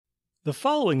The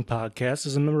following podcast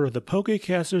is a member of the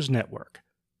Pokecasters Network.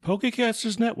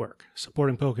 Pokecasters Network,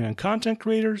 supporting Pokemon content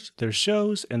creators, their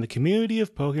shows, and the community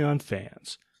of Pokemon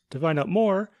fans. To find out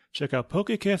more, check out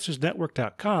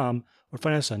PokecastersNetwork.com or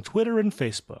find us on Twitter and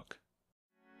Facebook.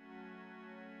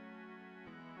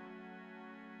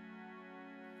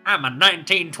 I'm a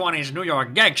 1920s New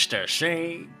York gangster,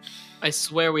 see? I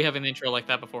swear we have an intro like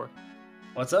that before.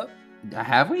 What's up?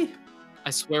 Have we? I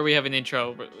swear we have an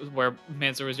intro where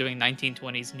Mansour was doing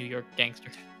 1920s New York gangster.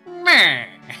 Meh.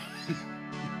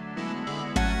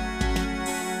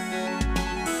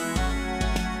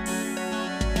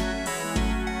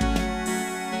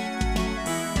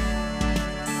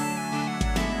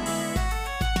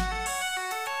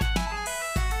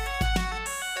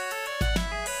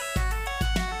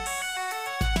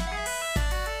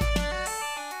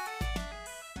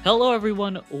 Hello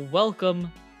everyone,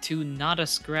 welcome to Not a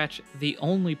Scratch, the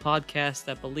only podcast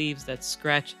that believes that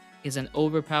Scratch is an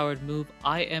overpowered move.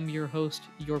 I am your host,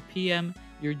 your PM,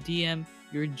 your DM,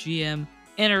 your GM,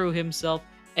 Inaru himself,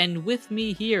 and with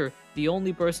me here, the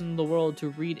only person in the world to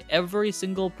read every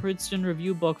single Princeton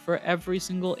review book for every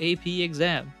single AP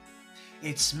exam.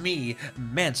 It's me,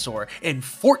 Mansour. In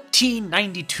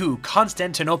 1492,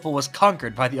 Constantinople was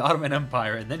conquered by the Ottoman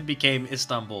Empire and then became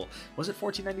Istanbul. Was it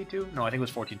 1492? No, I think it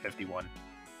was 1451.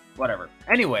 Whatever.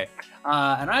 Anyway,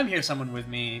 and I'm here someone with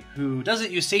me who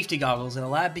doesn't use safety goggles in a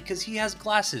lab because he has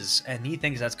glasses and he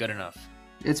thinks that's good enough.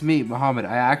 It's me, Muhammad.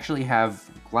 I actually have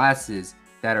glasses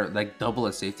that are like double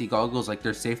as safety goggles. Like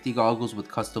they're safety goggles with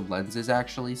custom lenses,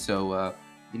 actually. So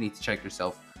you need to check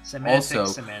yourself.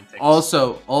 Semantics.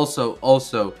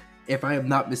 Also, if I am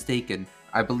not mistaken,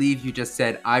 I believe you just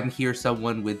said, I'm here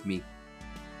someone with me.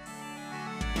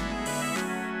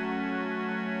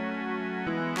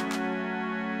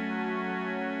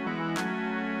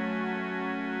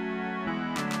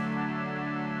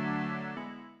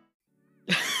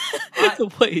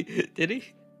 Wait, did he?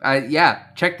 Yeah,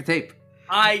 check the tape.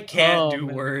 I can't do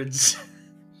man. words.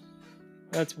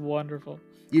 That's wonderful.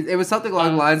 It was something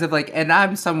along the lines of like, and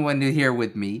I'm someone here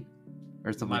with me,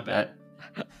 or something My like bad.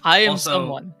 that. I am Also,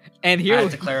 someone, and I here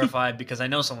have to clarify because I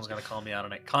know someone's going to call me out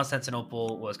on it.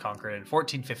 Constantinople was conquered in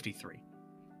 1453.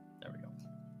 There we go.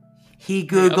 He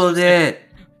Googled it.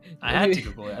 I had to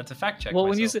Google it. I had to fact check Well,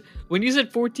 myself. when you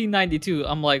said 1492,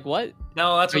 I'm like, what?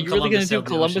 No, that's Are what you really gonna do sailed the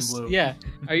ocean Columbus? blue. Yeah.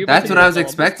 Are you? about That's to what do I was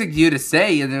Columbus? expecting you to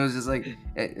say, and it was just like,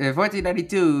 in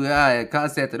 1492,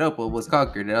 Constantinople was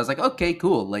conquered, and I was like, okay,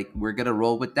 cool, like, we're gonna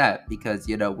roll with that, because,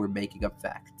 you know, we're making up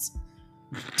facts.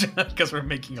 Because we're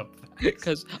making up facts.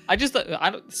 Because I just thought, I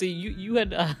don't see you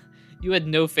had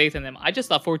no faith in them. I just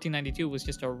thought 1492 was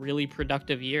just a really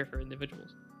productive year for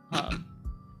individuals.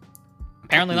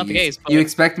 Apparently not the case. But, You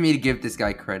expect me to give this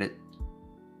guy credit?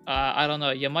 I don't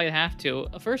know. You might have to.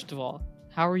 First of all,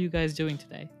 how are you guys doing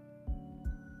today?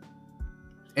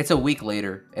 It's a week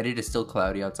later, and it is still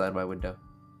cloudy outside my window.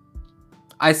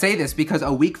 I say this because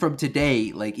a week from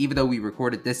today, like, even though we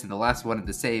recorded this and the last one at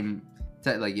the same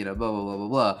time, like, you know, blah, blah, blah, blah,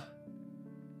 blah,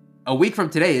 a week from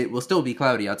today, it will still be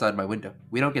cloudy outside my window.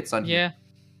 We don't get sun here.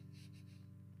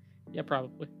 Yeah. Yeah,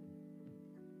 probably.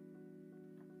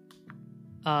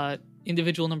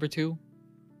 Individual number 2.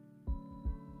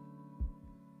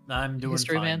 I'm doing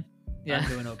History fine. man. Yeah. I'm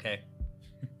doing okay.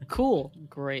 Cool.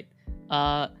 Great.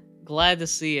 Glad to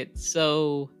see it.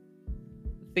 So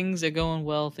things are going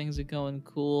well, things are going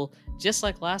cool. Just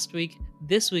like last week,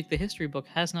 this week the history book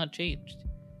has not changed.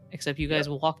 Except you guys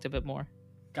walked a bit more.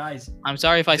 Guys, I'm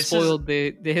sorry if I This spoiled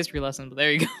the history lesson, but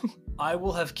there you go. I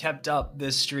will have kept up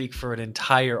this streak for an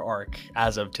entire arc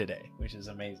as of today, which is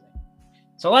amazing.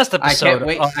 So last I episode... can't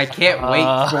wait. I can't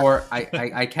wait for.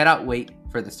 I cannot wait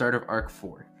for the start of Arc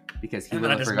 4 because he And will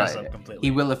then I have just mess forgotten. up completely.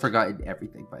 He will have forgotten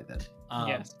everything by then.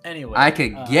 Yes. Anyway. I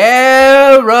can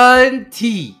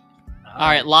guarantee. All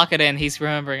right, lock it in. He's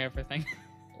remembering everything.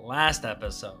 Last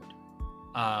episode,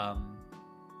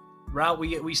 Ralph.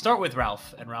 We start with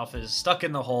Ralph, and Ralph is stuck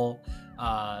in the hole.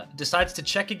 Decides to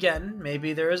check again.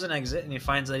 Maybe there is an exit, and he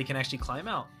finds that he can actually climb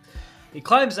out. He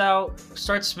climbs out,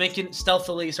 starts making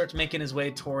his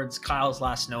way towards Kyle's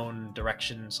last known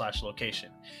direction / location.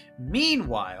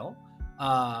 Meanwhile,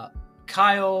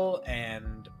 Kyle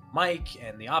and Mike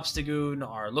and the Obstagoon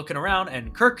are looking around,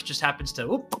 and Kirk just happens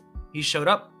to. He showed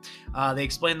up. They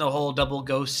explain the whole double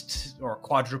ghost or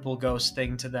quadruple ghost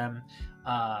thing to them,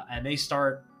 and they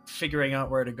start figuring out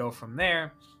where to go from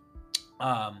there.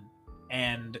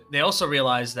 And they also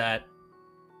realize that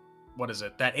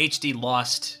that HD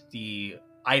lost the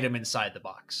item inside the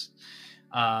box.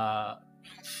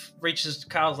 reaches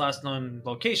Kyle's last known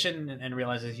location and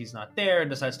realizes he's not there and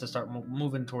decides to start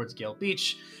moving towards Gale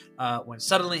Beach. When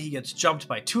suddenly he gets jumped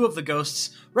by 2 of the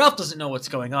ghosts. Ralph doesn't know what's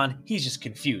going on. He's just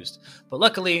confused. But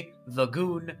luckily, the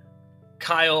goon,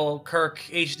 Kyle, Kirk,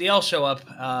 HDL show up,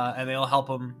 and they all help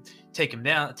him take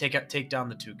down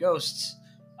the 2 ghosts.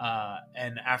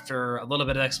 And after a little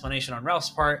bit of explanation on Ralph's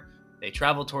part, they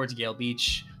travel towards Gale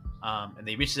Beach, and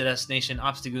they reach the destination.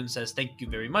 Obstagoon says, "Thank you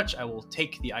very much. I will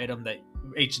take the item that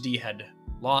HD had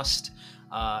lost,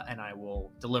 and I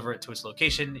will deliver it to its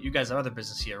location. You guys have other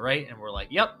business here, right?" And we're like,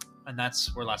 "Yep." And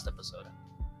that's our last episode.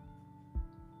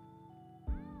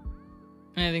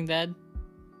 Anything, Dad?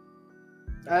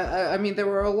 I mean, there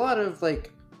were a lot of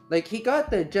like he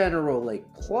got the general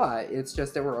plot. It's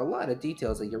just there were a lot of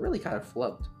details that you really kind of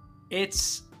flubbed.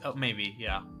 It's maybe,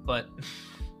 yeah, but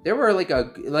there were like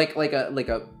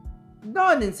a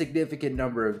non-insignificant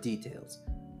number of details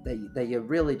that you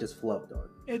really just flubbed on.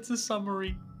 it's a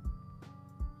summary.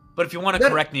 But if you want to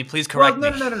correct me, please correct me.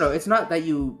 No. It's not that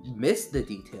you missed the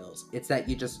details. It's that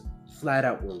you just flat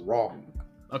out were wrong.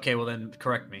 Okay, well then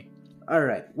correct me. All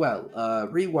right. Well,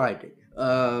 rewinding.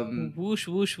 Whoosh,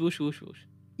 whoosh, whoosh, whoosh, whoosh.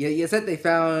 Yeah, you said they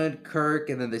found Kirk,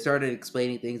 and then they started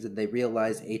explaining things, and they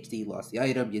realized HD lost the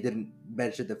item. You didn't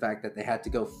mention the fact that they had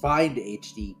to go find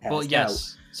HD. Well,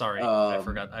 yes. Sorry, I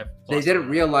forgot. They didn't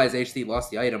realize HD lost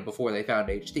the item before they found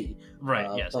HD. Right.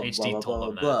 Yes. HD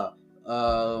told them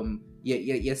that.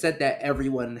 You said that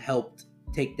everyone helped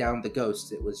take down the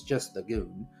ghosts. It was just the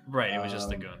goon. Right. It was just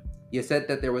the goon. You said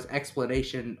that there was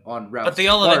explanation on Ralph's But they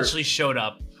all part. eventually showed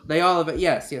up. They all of it.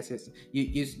 Yes.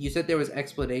 You said there was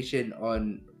explanation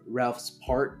on Ralph's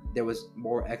part. There was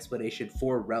more explanation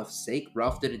for Ralph's sake.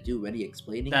 Ralph didn't do any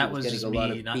explaining. That was just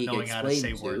me not knowing how to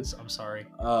say words. I'm sorry.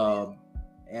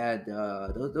 And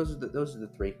those are the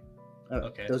 3.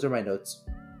 Okay. Those are my notes.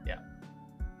 Yeah.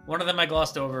 One of them I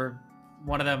glossed over.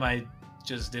 One of them I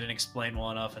just didn't explain well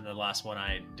enough, and the last one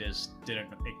I just didn't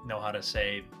know how to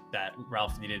say that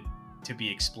Ralph needed to be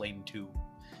explained to.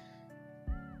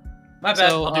 My bad.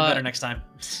 So, I'll do better next time.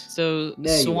 So,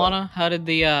 There you Swana,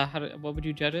 what would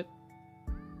you judge it?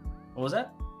 What was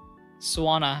that?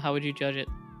 Swana, how would you judge it?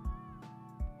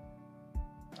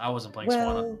 I wasn't playing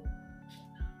Swana.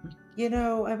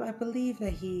 I believe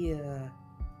that he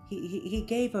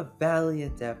gave a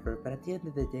valiant effort, but at the end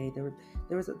of the day, there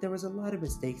was a lot of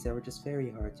mistakes that were just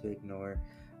very hard to ignore.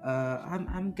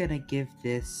 I'm gonna give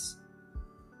this.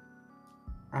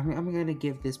 I'm gonna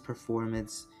give this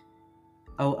performance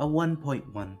a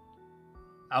 1.1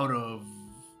 Out of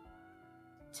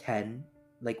 10,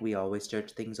 like we always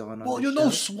judge things on. Well, this you know,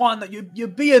 show. Swan, that you're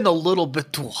being a little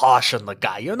bit too harsh on the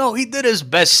guy. You know, he did his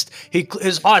best.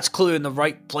 His heart's clear in the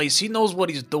right place. He knows what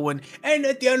he's doing. And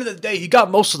at the end of the day, he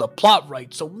got most of the plot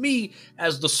right. So me,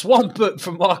 as the Swampert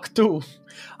from Mark 2,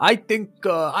 I think,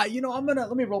 let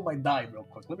me roll my die real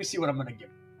quick. Let me see what I'm gonna give.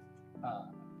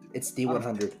 It's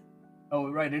D100. Oh,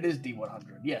 right, it is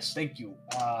D100. Yes, thank you.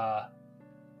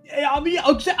 Yeah, I mean,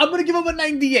 I'm gonna give him a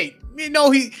 98. You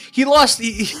know, he lost.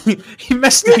 He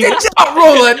messed You me did up. not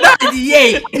roll a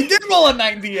 98. He did roll a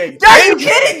 98. Are you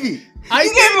kidding me?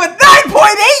 You gave him a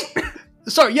 9.8.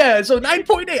 Sorry, yeah, so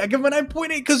 9.8. I give him a 9.8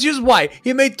 because here's why.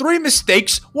 He made 3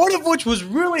 mistakes, one of which was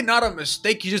really not a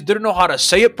mistake. He just didn't know how to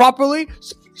say it properly.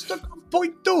 So he stuck on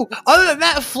 0.2. Other than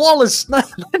that, flawless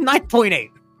 9.8.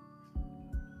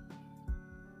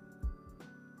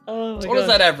 Oh my So what does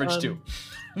God. that average to?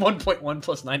 1.1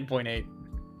 plus 9.8.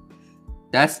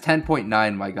 That's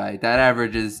 10.9, my guy. That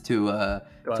averages to a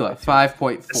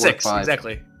 5.45. 6,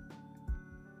 exactly.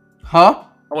 Huh?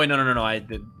 Oh, wait, no. I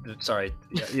did. Sorry.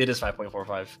 Yeah, it is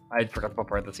 5.45. I forgot to put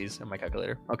parentheses in my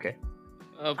calculator. Okay.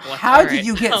 Oh boy. How All did right.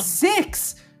 you get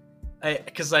 6?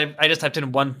 Because I just typed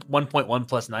in 1.1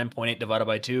 plus 9.8 divided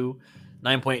by 2.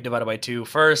 9.8 divided by 2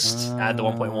 first, add the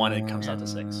 1.1, and it comes out to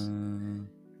 6.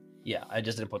 Yeah, I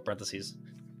just didn't put parentheses.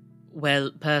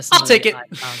 Well, personally, I'll take it. I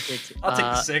found it. I'll take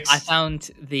the 6. I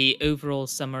found the overall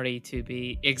summary to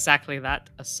be exactly that,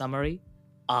 a summary.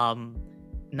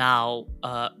 Now,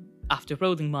 after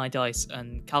rolling my dice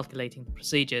and calculating the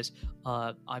procedures,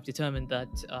 I've determined that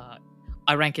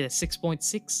I rank it at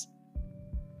 6.6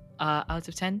 out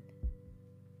of 10.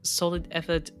 Solid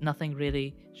effort, nothing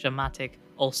really dramatic.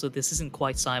 Also, this isn't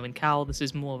quite Simon Cowell. This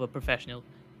is more of a professional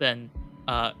than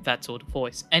that sort of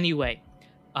voice. Anyway,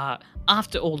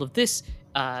 after all of this,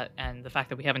 and the fact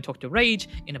that we haven't talked to Rage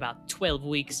in about 12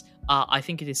 weeks, I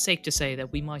think it is safe to say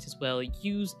that we might as well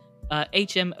use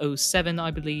HM07,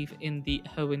 I believe, in the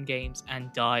Hoenn games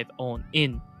and dive on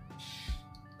in.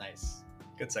 Nice.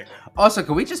 Good segue. Also,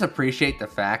 can we just appreciate the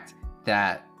fact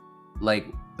that, like,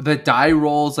 the die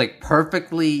rolls, like,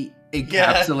 perfectly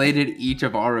encapsulated each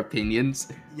of our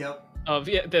opinions. Yep.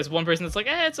 Yeah, there's one person that's like,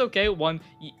 it's okay. One,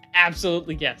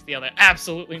 absolutely yes. The other,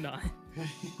 absolutely not.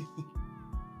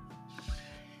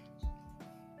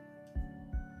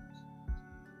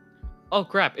 Oh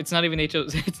crap! It's not even HO.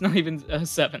 It's not even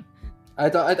 7. I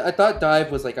thought dive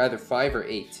was like either 5 or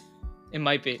 8. It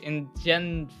might be in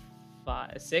Gen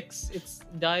 6. It's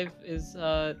dive is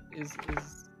not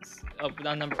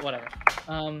number whatever.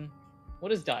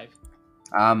 What is dive?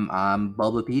 I'm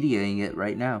Bulbapediaing it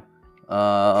right now.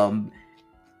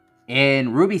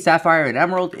 In Ruby, Sapphire, and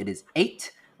Emerald, it is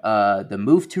 8. The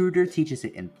Move Tutor teaches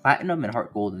it in Platinum and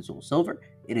Heart Gold and Soul Silver.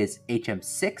 It is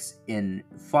HM6 in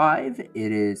 5. It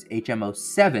is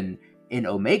HM07 in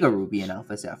Omega Ruby and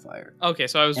Alpha Sapphire. Okay,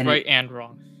 so I was right and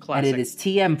wrong. Classic. And it is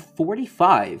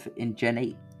TM45 in Gen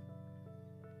 8.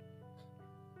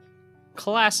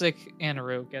 Classic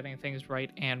Anaru, getting things right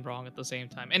and wrong at the same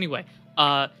time. Anyway,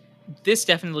 this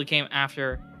definitely came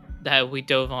after that we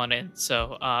dove on in.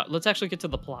 So let's actually get to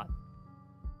the plot.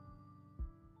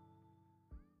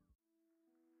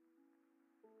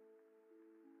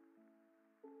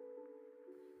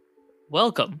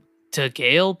 Welcome to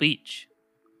Gale Beach.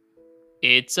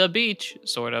 It's a beach,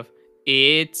 sort of.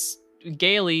 It's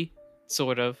gaily,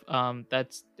 sort of.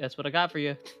 That's what I got for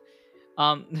you.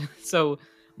 So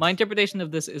my interpretation of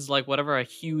this is like whatever a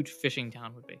huge fishing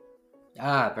town would be.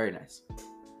 Ah, very nice.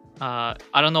 I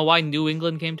don't know why New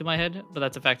England came to my head, but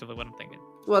that's effectively what I'm thinking.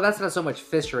 Well, that's not so much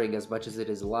fishing as much as it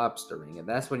is lobstering, and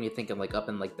that's when you're thinking like up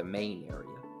in like the Maine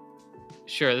area.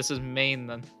 Sure, this is Maine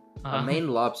then. A Maine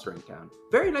lobstering town.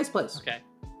 Very nice place. Okay.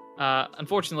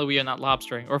 Unfortunately, we are not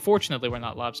lobstering. Or fortunately, we're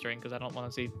not lobstering, because I don't want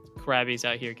to see crabbies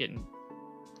out here getting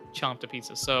chomped to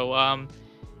pieces. So,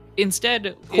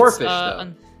 instead, Corefish,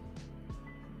 though.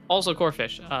 Also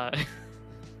corefish.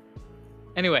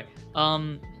 Anyway,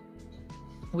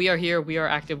 we are here, we are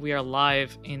active, we are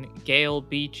live in Gale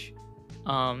Beach.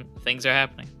 Things are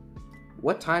happening.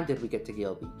 What time did we get to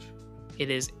Gale Beach? It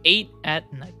is 8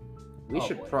 at night. We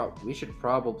should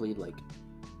probably like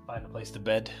Find a place to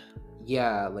bed.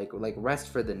 yeah, like rest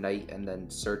for the night and then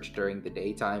search during the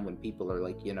daytime when people are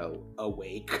like,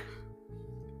 awake.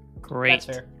 Great. That's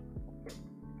fair.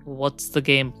 What's the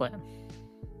game plan?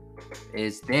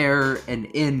 Is there an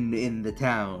inn in the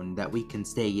town that we can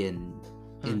stay in?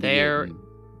 There the inn?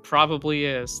 probably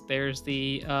is. There's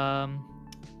the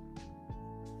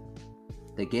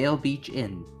Gale Beach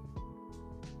Inn.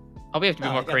 Oh, we have to be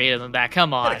No, more you gotta- creative than that.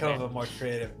 Come Gotta on. come up man. with a more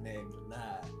creative name than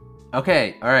that.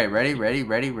 Okay, all right, ready?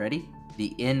 The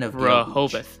Inn of Gale Beach.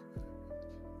 Rehoboth.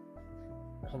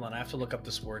 Hold on, I have to look up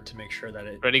this word to make sure that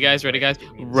it. Ready, guys? Ready, guys?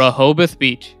 It means- Rehoboth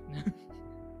Beach.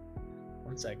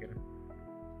 1 second.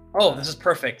 Oh, this is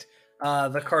perfect.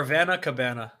 The Carvana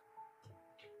Cabana.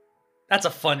 That's a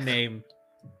fun name.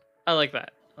 I like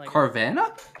that. I like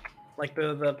Carvana? Like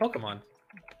the Pokemon.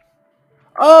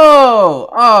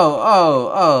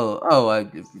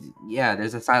 Yeah,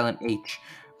 there's a silent H.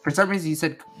 For some reason, you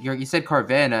said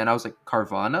Carvana, and I was like,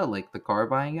 Carvana, like the car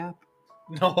buying app.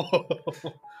 No.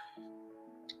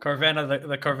 Carvana,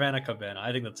 the Carvana Cabana.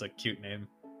 I think that's a cute name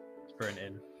for an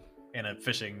inn in a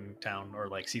fishing town or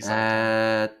like seaside town.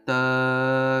 At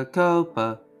the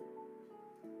Copa.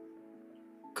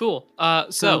 Cool.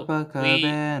 So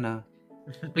Copacabana.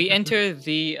 we enter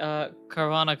the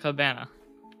Carvana Cabana.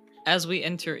 As we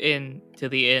enter into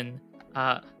the inn,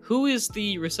 who is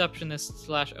the receptionist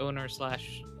 / owner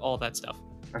 / all that stuff?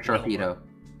 A Sharpedo.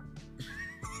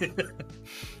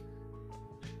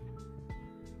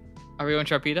 Are we on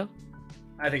Sharpedo?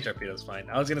 I think Sharpedo's fine.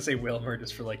 I was gonna say Wilmer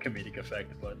just for like comedic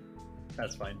effect, but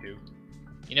that's fine too.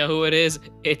 You know who it is?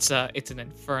 It's an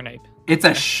Infernape. It's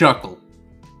a Shuckle.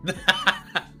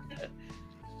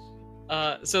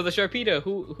 So the Sharpedo.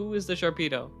 Who is the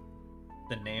Sharpedo?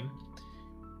 The name.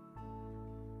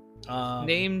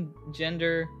 Name,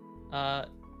 gender. Well,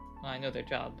 I know their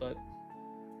job, but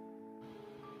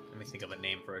Let me think of a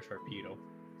name for a Sharpedo.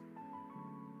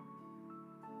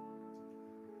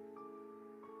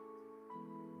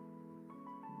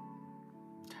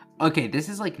 Okay, this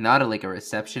is like not a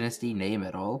receptionist-y name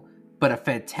at all, but a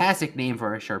fantastic name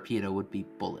for a Sharpedo would be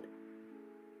Bullet.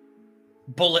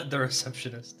 Bullet the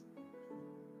receptionist.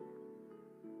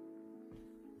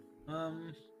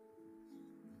 I'm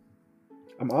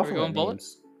we awful going at Bullet?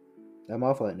 names. I'm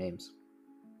awful at names.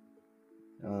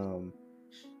 we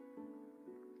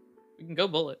can go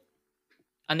Bullet.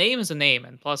 A name is a name,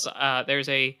 and plus, there's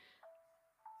a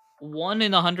 1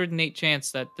 in 108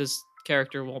 chance that this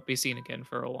character won't be seen again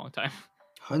for a long time.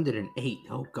 108.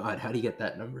 Oh God, how do you get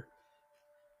that number?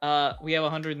 We have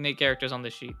 108 characters on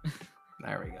this sheet.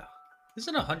 There we go.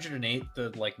 Isn't 108 the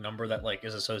like number that like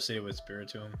is associated with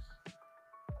Spiritomb?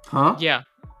 Huh? Yeah,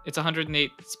 it's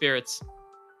 108 spirits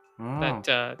Oh.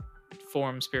 that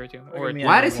form Spiritomb. Look at Or me,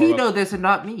 Why I know does he more know about- this and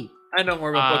not me? I know more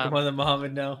about Um, Pokemon than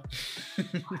Muhammad now.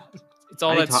 it's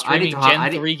all I need that to- I need streaming to hop- I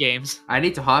Gen need- 3 games. I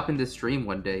need to hop into stream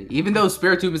one day, even though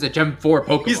Spiritomb is a Gem 4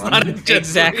 Pokemon. He's not in Gen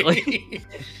Exactly. 3.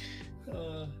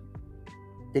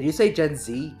 Did you say Gen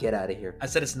Z? Get out of here. I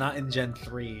said it's not in Gen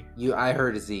 3. I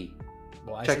heard a Z.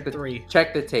 Well, I Check said the 3.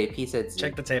 Check the tape. He said Z.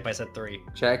 Check the tape. I said 3.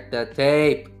 Check the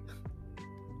tape.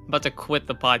 I'm about to quit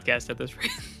the podcast at this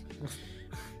rate.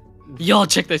 Y'all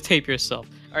check the tape yourself.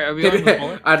 Alright, are we on with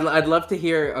bullet? I'd love to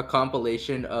hear a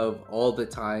compilation of all the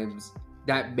times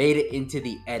that made it into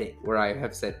the edit where I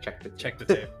have said check the tape. Check the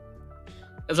tape.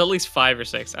 There's at least 5 or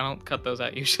 6. I don't cut those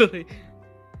out usually.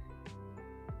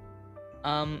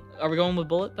 Are we going with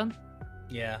Bullet then?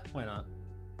 Yeah, why not?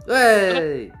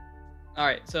 Hey!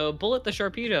 Alright, so Bullet the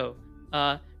Sharpedo,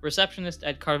 receptionist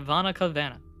at Carvana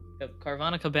Cabana.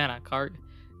 Carvana Cabana.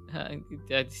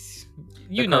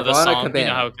 You know the Carvana song. You Cabana.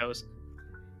 know how it goes.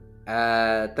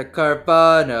 At the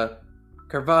Carvana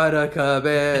Cabana.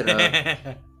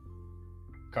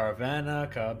 Carvana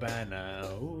Cabana.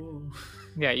 Ooh.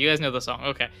 Yeah, you guys know the song.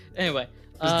 Okay. Anyway.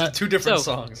 There's two different so-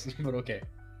 songs, but okay.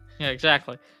 Yeah,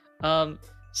 exactly.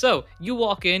 So you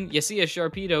walk in, you see a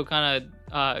Sharpedo kind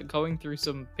of going through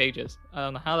some pages. I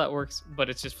don't know how that works, but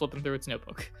it's just flipping through its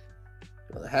notebook.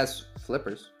 Well, it has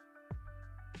flippers.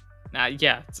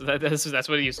 Yeah, so that's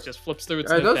what it is. Just flips through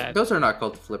its Those, notepad. those are not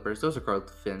called flippers. Those are called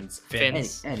fins.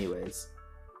 Fins. Anyways.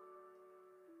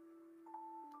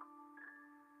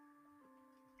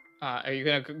 Are you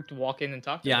gonna walk in and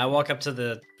talk to Yeah, I them? walk up to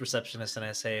the receptionist and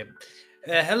I say,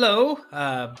 "Hello,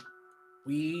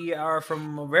 we are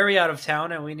from very out of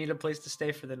town and we need a place to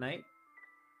stay for the night."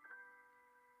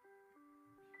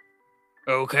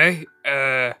 Okay.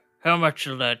 How much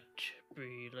will that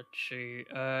be? Let's see.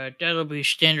 That'll be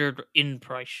standard in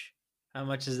price. How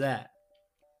much is that?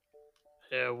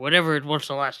 Whatever it was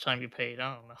the last time you paid.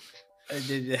 I don't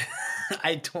know.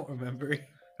 I don't remember.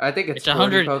 I think It's 40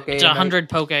 100. Poke It's a night. 100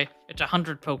 poke. It's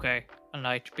 100 poke a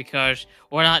night because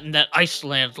we're not in that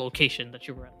Iceland location that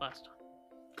you were at last time.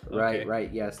 Right, Okay.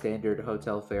 right. Yeah, standard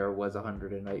hotel fare was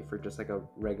 100 a night for just like a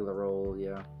regular roll.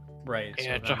 Yeah. Right.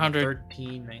 Yeah, it's then 100.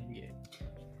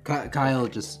 13.98. Kyle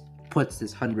just puts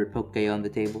this 100 Poke on the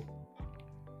table.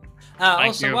 Thank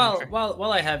Also, you.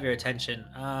 while I have your attention,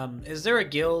 is there a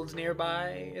guild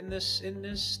nearby in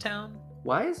this town?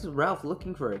 Why is Ralph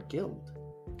looking for a guild?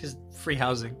 Because free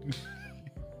housing.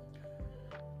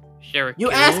 Sure. You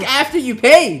ask after you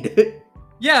paid!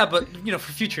 Yeah, but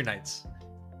for future nights,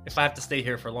 if I have to stay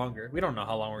here for longer, we don't know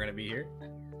how long we're gonna be here.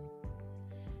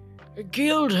 A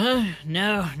guild, huh?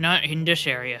 No, not in this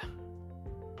area.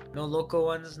 No local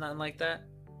ones, nothing like that.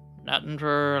 Nothing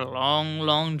for a long,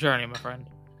 long journey, my friend.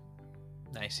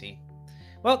 I see.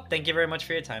 Well, thank you very much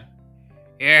for your time.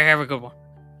 Yeah, have a good one.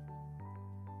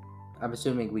 I'm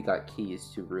assuming we got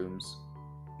keys to rooms.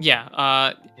 Yeah.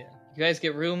 Yeah. You guys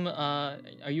get room. Are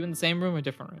you in the same room or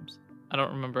different rooms? I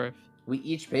don't remember if. We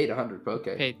each paid 100 Poke.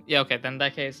 Okay. Yeah. Okay. Then in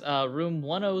that case, room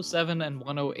 107 and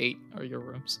 108 are your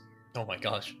rooms. Oh my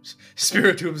gosh,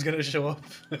 Spiritomb's gonna show up.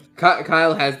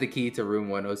 Kyle has the key to room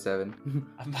 107.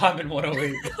 I'm in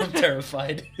 108. I'm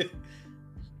terrified.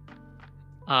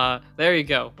 There you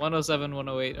go. 107,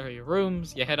 108 are your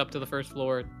rooms. You head up to the first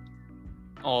floor.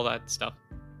 All that stuff.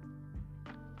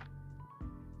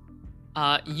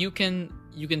 You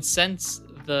can sense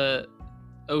the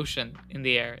ocean in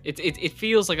the air. It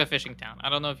feels like a fishing town. I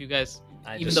don't know if you guys.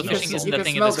 I Even just though smell fishing salty. isn't you a can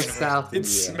thing in smell this the universe. south in It the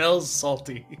air. smells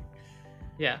salty.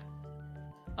 Yeah.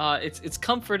 It's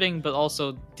comforting, but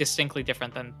also distinctly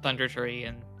different than Thunder Tree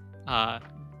and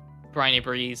Briny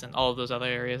Breeze and all of those other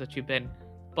areas that you've been.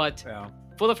 But Yeah.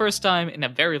 for the first time in a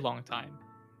very long time,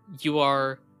 you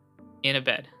are in a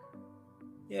bed.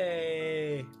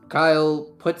 Yay! Kyle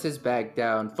puts his bag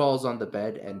down, falls on the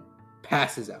bed, and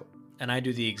passes out. And I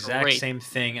do the exact Great. same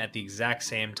thing at the exact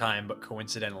same time, but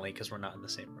coincidentally, because we're not in the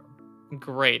same room.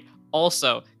 Great.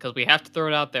 Also, because we have to throw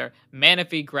it out there,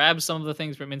 Manaphy grabs some of the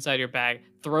things from inside your bag,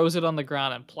 throws it on the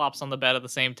ground, and plops on the bed at the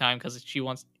same time because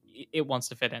it wants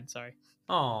to fit in. Sorry.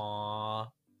 Aww.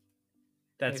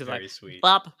 That's He's very like, sweet.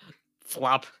 Flop.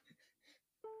 Flop.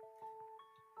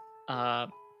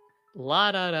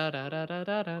 La da da da da da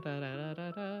da da da da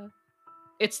da da.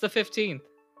 It's the 15th.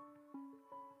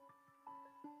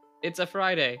 It's a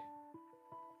Friday.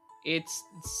 It's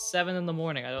 7 in the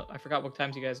morning. I forgot what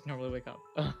times you guys normally wake up.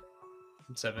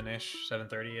 7-ish,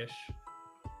 7:30-ish.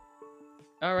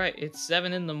 All right, it's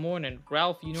 7 in the morning.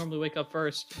 Ralph, you normally wake up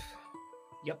first.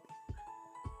 Yep.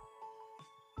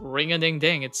 Ring a ding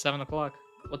ding, it's 7 o'clock.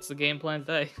 What's the game plan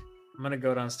today? I'm gonna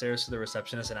go downstairs to the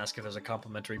receptionist and ask if there's a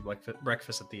complimentary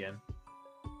breakfast at the end.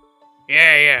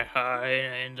 Yeah,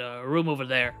 in the room over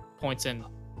there. Points in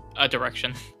a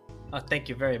direction. Oh, thank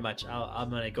you very much. I'm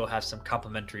gonna go have some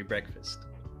complimentary breakfast.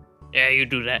 Yeah, you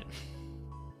do that.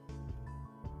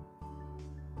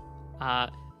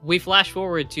 We flash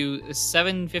forward to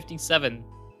 7:57.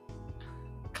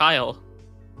 Kyle,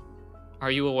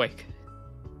 are you awake?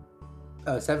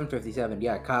 7:57.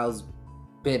 Yeah, Kyle's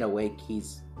been awake.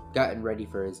 He's gotten ready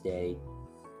for his day.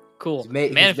 Cool. He's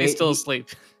Man, if he's still asleep.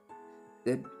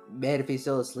 Manaphy's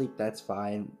still asleep, that's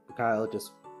fine. Kyle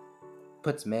just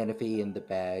puts Manaphy in the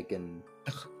bag and,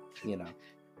 you know,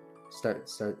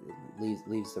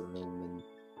 leaves the room and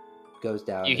goes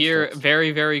down. You hear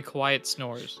very, very quiet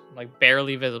snores, like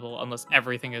barely visible unless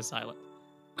everything is silent.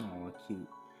 Oh, cute.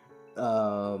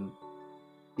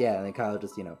 Yeah, and then Kyle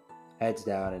just, you know, heads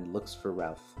down and looks for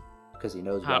Ralph because he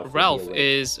knows Ralph. Ralph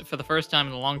is, for the first time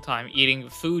in a long time, eating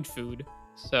food,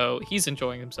 so he's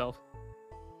enjoying himself.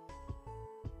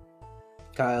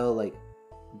 Kyle like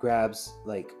grabs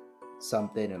like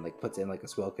something and like puts it in like a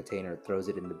swell container, throws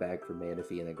it in the bag for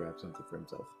Manaphy, and then grabs something for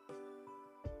himself.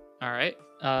 All right.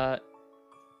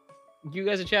 You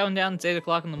guys are chowing down. It's 8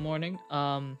 o'clock in the morning.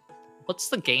 What's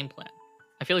the game plan?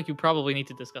 I feel like you probably need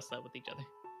to discuss that with each other.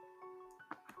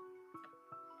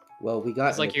 Well, we got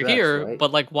it's like you're here, right?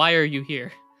 But like, why are you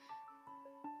here?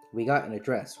 We got an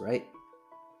address, right?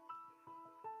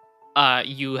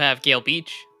 You have Gale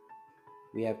Beach.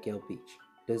 We have Gale Beach.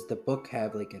 Does the book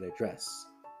have like an address?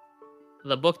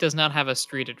 The book does not have a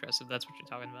street address, if that's what you're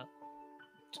talking about.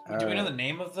 Do we know the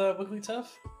name of the Wigglytuff?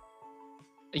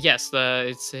 Yes,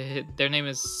 their name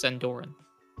is Sendoran.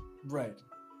 Right.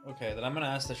 Okay, then I'm gonna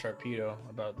ask the Sharpedo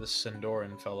about this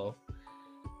Sendoran fellow.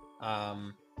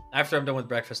 After I'm done with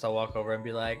breakfast, I'll walk over and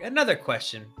be like, another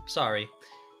question. Sorry.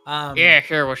 Yeah,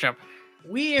 sure. What's up?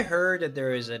 We heard that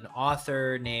there is an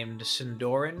author named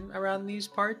Sendoran around these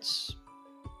parts.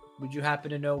 Would you happen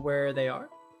to know where they are?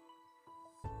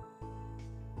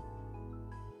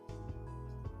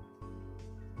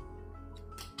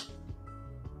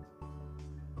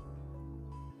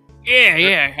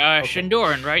 Yeah. Okay.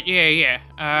 Sendoran, right?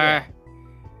 Yeah.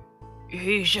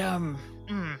 He's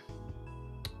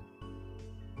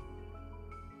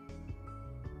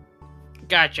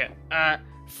Gotcha.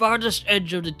 Farthest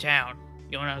edge of the town.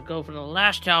 You wanna go for the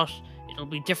last house? It'll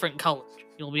be different colors.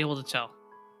 You'll be able to tell.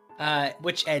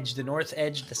 Which edge? The north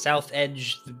edge, the south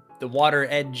edge, the water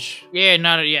edge?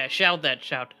 Shout that.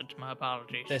 My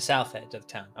apologies. The south edge of the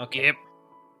town. Okay. Yep.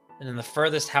 And then the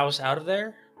furthest house out of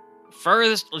there?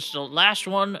 Furthest, it's the last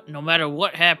one. No matter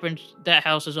what happens, that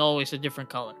house is always a different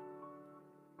color.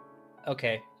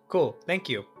 Okay, cool. Thank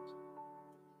you.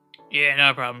 Yeah,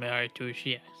 no problem. All right, Tush.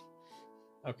 Yeah.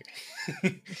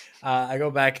 Okay. I go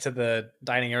back to the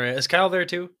dining area. Is Kyle there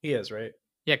too? He is, right?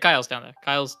 Yeah, Kyle's down there.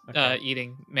 Kyle's Okay.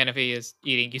 eating. Manaphy is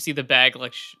eating. You see the bag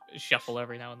like shuffle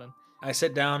every now and then. I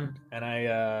sit down and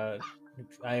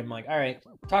I'm like, all right,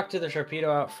 talk to the Sharpedo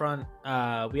out front.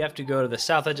 We have to go to the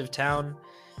south edge of town.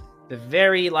 The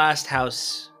very last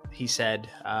house, he said,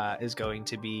 is going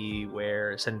to be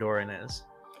where Sendoran is.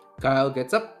 Kyle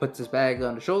gets up, puts his bag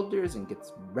on his shoulders, and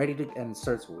gets ready to and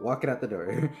starts walking out the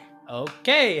door.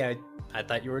 Okay, I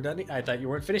thought you were done. I thought you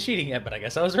weren't finished eating yet, but I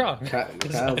guess I was wrong.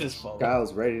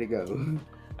 Kyle's ready to go.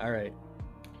 All right.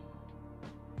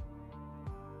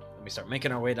 Let me start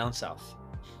making our way down south.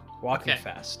 Walking Okay.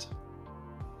 fast.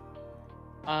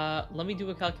 Let me do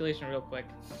a calculation real quick.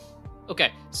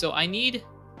 Okay, so I need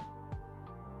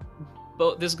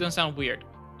both. This is gonna sound weird.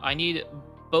 I need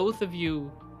both of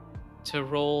you to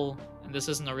roll, and this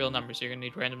isn't a real number, so you're gonna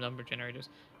need random number generators.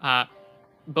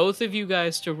 Both of you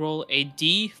guys to roll a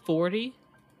D40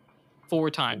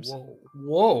 4 times.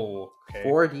 Whoa. Okay.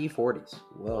 4 D40s.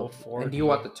 Whoa. Oh, 4 And do you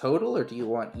want the total or do you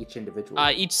want each individual?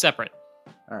 Each separate.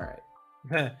 All right.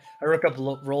 I look up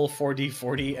roll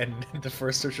 4D40, and the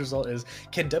first search result is: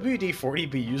 can WD-40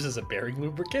 be used as a bearing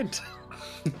lubricant?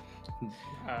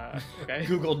 Okay.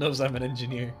 Google knows I'm an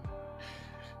engineer.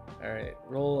 All right,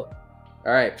 roll.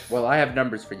 All right. Well, I have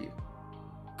numbers for you.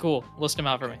 Cool. List them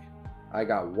out for me. I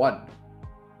got 1,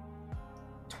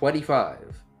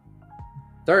 25,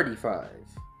 35,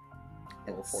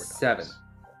 and Roll 4 7. dice.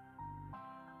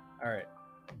 All right,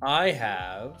 I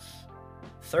have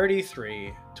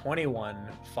 33, 21,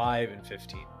 5, and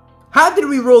 15. How did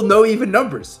we roll no even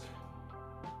numbers?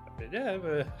 Yeah,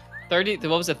 but 30.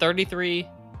 What was it? 33.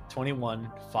 21,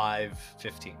 5,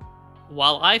 15.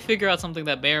 While I figure out something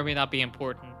that may or may not be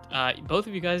important, both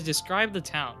of you guys describe the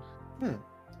town.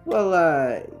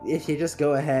 Well, if you just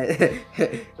go ahead,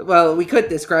 well, we could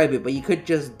describe it, but you could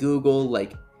just Google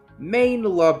like Maine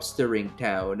lobstering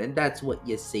town, and that's what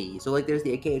you see. So like, there's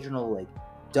the occasional like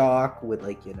dock with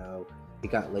like you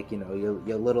got like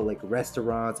your little like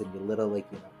restaurants and your little like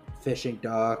fishing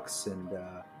docks, and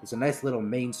there's a nice little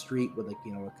main street with like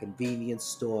a convenience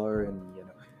store, and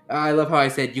I love how I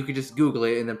said you could just Google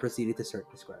it and then proceeded to start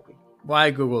describing. Well,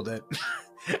 I googled it,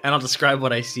 and I'll describe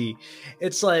what I see.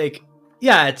 It's like,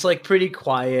 yeah, it's like pretty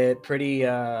quiet, pretty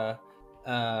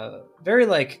very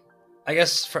like, I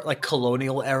guess for like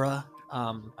colonial era.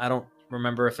 I don't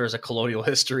remember if there's a colonial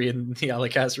history in the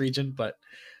Alicast region, but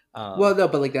well, no,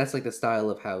 but like that's like the style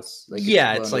of house. Like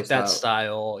yeah, it's like that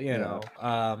style, you know.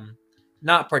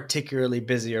 Not particularly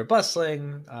busy or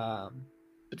bustling,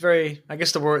 but very. I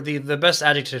guess the best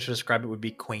adjective to describe it would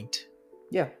be quaint.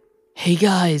 Yeah. Hey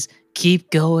guys,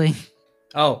 keep going.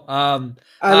 Oh,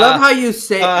 I love how you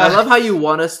say. I love how you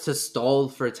want us to stall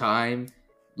for time.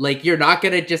 Like you're not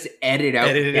gonna just edit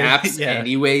out gaps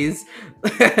anyways.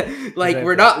 Like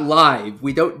we're not live.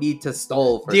 We don't need to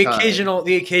stall for the time.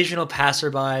 occasional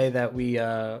passerby that we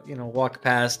walk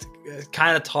past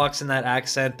kind of talks in that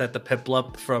accent that the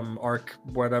Piplup from Arc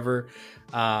whatever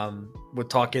would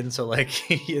talk in. So like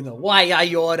why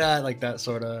I order like that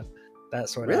sort of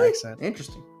really? accent.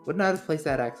 Interesting. Would not have placed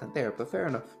that accent there, but fair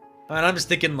enough. And I'm just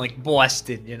thinking like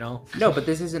Boston, No, but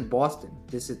this isn't Boston.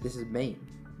 This is Maine.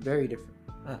 Very different.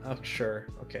 Oh sure,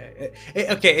 okay,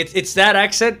 it's that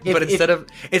accent, but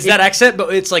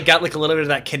it's like got like a little bit of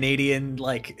that Canadian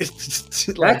like.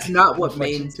 That's not what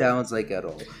Maine sounds like at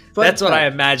all. But that's what I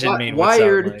imagine Maine would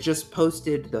Wired sound like. just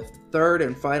posted the third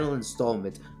and final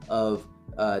installment of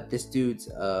this dude's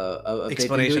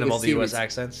explanation of all the U.S.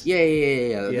 accents. Yeah.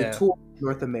 The tour of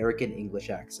North American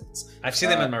English accents. I've seen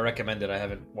them in my recommended. I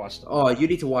haven't watched them. Oh, you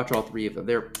need to watch all three of them.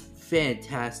 They're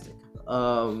fantastic.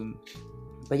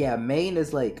 But yeah, Maine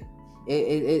is like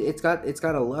it's got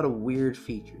a lot of weird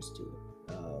features to it.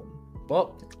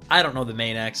 Well, I don't know the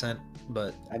Maine accent,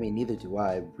 but I mean, neither do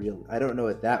I. I don't know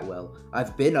it that well.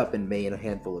 I've been up in Maine a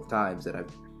handful of times, and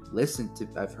I've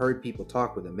heard people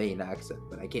talk with a Maine accent,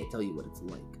 but I can't tell you what it's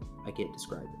like. I can't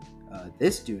describe it.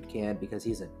 This dude can because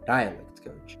he's a dialect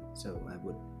coach, so I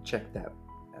would check that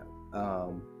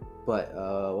out. But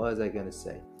what was I gonna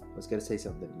say? I was gonna say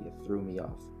something. You threw me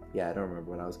off. Yeah, I don't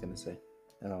remember what I was gonna say.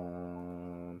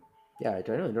 Yeah, I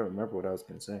really don't remember what I was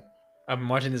gonna say. I'm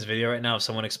watching this video right now of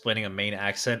someone explaining a Maine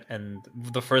accent, and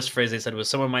the first phrase they said was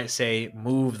someone might say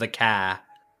 "move the car."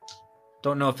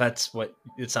 Don't know if that's what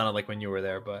it sounded like when you were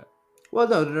there, but well,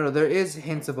 no. There is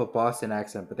hints of a Boston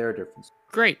accent, but there are differences.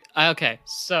 Great. Okay,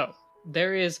 so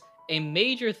there is a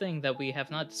major thing that we have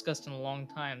not discussed in a long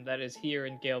time that is here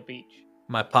in Gale Beach.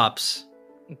 My pops.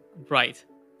 Right.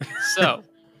 So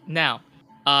now,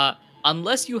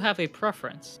 unless you have a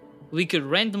preference, we could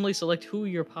randomly select who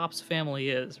your pop's family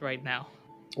is right now.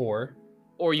 Or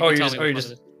you can tell me which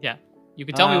one. Yeah, you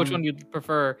can tell me which one you'd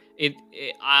prefer.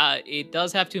 It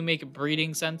does have to make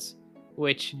breeding sense,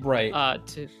 which right.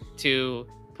 To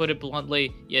put it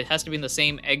bluntly, it has to be in the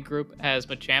same egg group as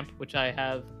Machamp, which I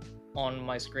have on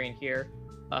my screen here.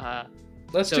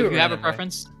 Let's so do it. If you have a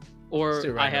preference,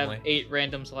 or I have 8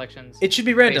 random selections. It should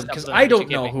be random because I don't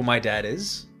know who my dad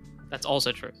is. That's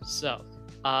also true. So,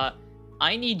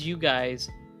 I need you guys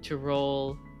to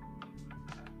roll.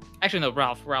 Actually, no,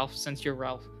 Ralph, since you're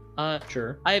Ralph.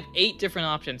 Sure. I have 8 different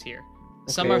options here.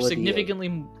 Some are significantly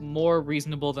more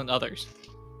reasonable than others.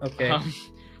 Okay.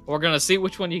 We're gonna see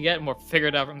which one you get, and we'll figure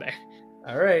it out from there.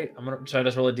 All right. Should I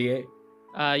just roll a d8?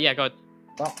 Yeah, go ahead.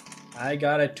 Well, I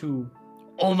got a 2.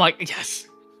 Oh my, yes.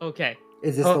 Okay.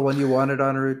 Is this the one you wanted,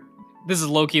 Honoru? This is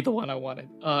Loki, the one I wanted.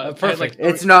 Perfect.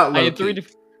 It's not Loki.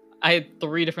 I had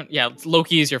 3 different. Yeah,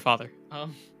 Loki is your father.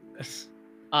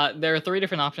 There are 3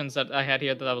 different options that I had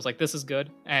here that I was like, this is good,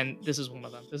 and this is one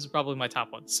of them. This is probably my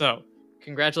top one. So,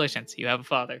 congratulations, you have a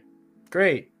father.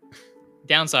 Great.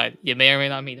 Downside, you may or may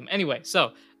not meet him. Anyway,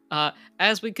 so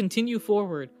as we continue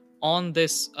forward on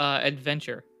this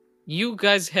adventure, you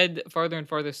guys head farther and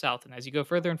farther south, and as you go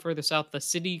further and further south, the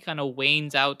city kind of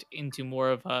wanes out into more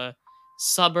of a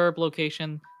suburb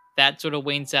location. That sort of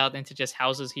wanes out into just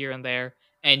houses here and there.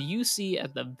 And you see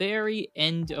at the very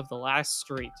end of the last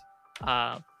street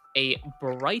a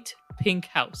bright pink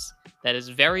house that is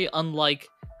very unlike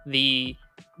the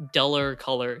duller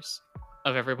colors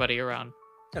of everybody around.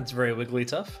 That's very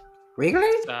Wigglytuff. Wiggly?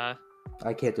 I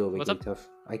can't do a Wigglytuff.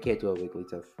 I can't do a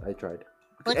Wigglytuff. I tried.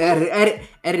 What? Edit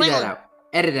that out.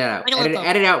 Edit that out.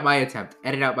 Edit out my attempt.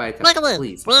 Edit out my attempt.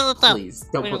 Please. Please.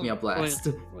 Don't put me on blast.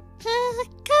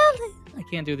 I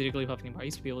can't do the Jigglypuff anymore. I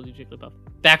used to be able to do Jigglypuff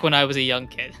back when I was a young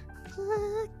kid.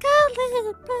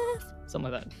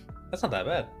 Something like that. That's not that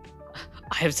bad.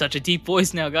 I have such a deep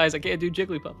voice now, guys. I can't do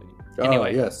Jigglypuff anymore.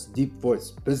 Anyway. yes, deep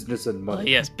voice, business and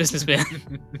money. Yes, businessman.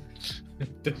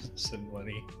 Business and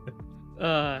money.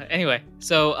 Anyway,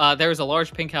 so there is a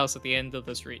large pink house at the end of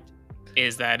the street.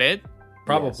 Is that it?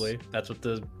 Probably. That's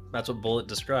what Bullet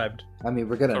described. I mean,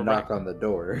 we're gonna Correct. knock on the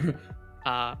door.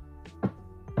 Hold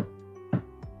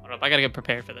up, I gotta get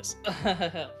prepared for this.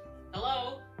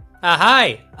 Hello?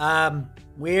 Hi.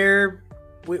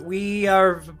 We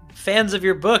are fans of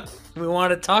your book. We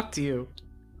want to talk to you.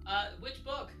 Which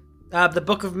book? The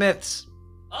Book of Myths.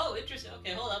 Oh, interesting.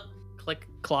 Okay, hold up. Click,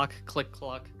 clock,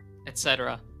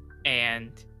 etc.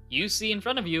 And you see in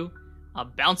front of you a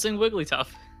bouncing Wigglytuff.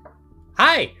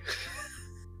 Hi.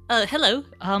 Hello.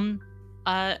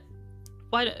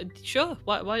 Sure.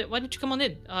 Why don't you come on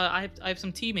in? I have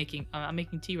some tea making. I'm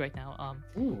making tea right now.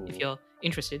 If you're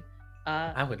interested.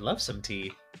 I would love some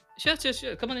tea. Sure.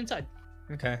 Come on inside.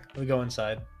 Okay, we go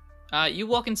inside. You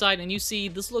walk inside and you see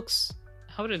this looks.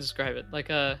 How would I describe it? Like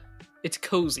it's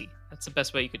cozy. That's the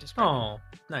best way you could describe it. Oh,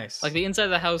 nice. Like the inside of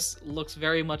the house looks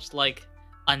very much like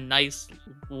a nice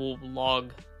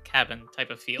log cabin type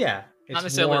of feel. Yeah, it's Not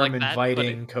necessarily warm, like that, but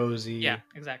inviting, cozy. Yeah,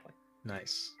 exactly.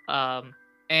 Nice.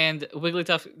 And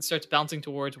Wigglytuff starts bouncing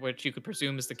towards what you could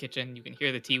presume is the kitchen. You can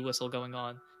hear the tea whistle going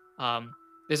on.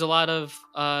 There's a lot of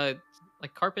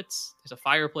like carpets. There's a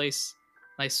fireplace,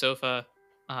 nice sofa.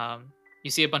 You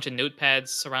see a bunch of notepads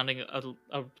surrounding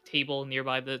a table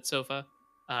nearby the sofa,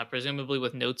 presumably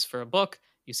with notes for a book.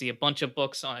 You see a bunch of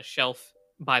books on a shelf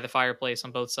by the fireplace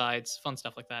on both sides. Fun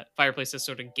stuff like that. Fireplace is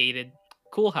sort of gated.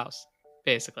 Cool house,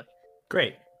 basically.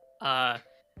 Great.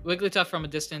 Wigglytuff from a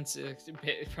distance,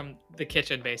 from the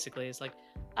kitchen, basically, is like,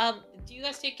 do you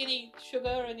guys take any sugar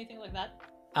or anything like that?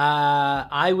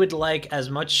 I would like as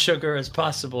much sugar as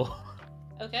possible.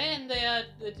 Okay, and the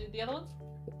other ones?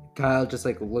 Kyle just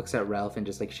like looks at Ralph and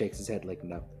just like shakes his head like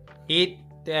no. He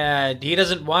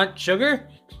doesn't want sugar?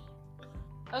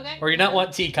 Okay. Or you not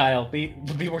want tea, Kyle? Be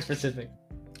more specific.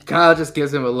 Kyle just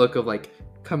gives him a look of like,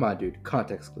 come on, dude,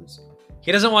 context clues.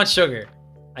 He doesn't want sugar,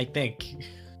 I think.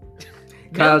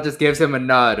 Kyle just gives him a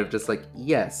nod of just like,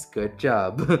 yes, good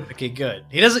job. Okay, good.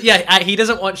 He doesn't. Yeah, he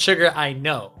doesn't want sugar. I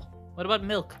know. What about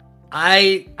milk?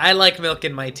 I like milk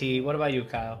in my tea. What about you,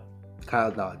 Kyle?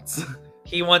 Kyle nods.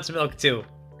 He wants milk too.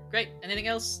 Great. Anything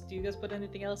else? Do you guys put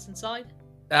anything else inside?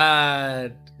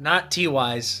 Not tea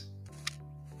wise.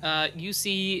 You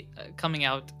see coming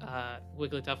out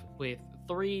Wigglytuff with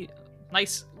 3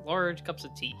 nice large cups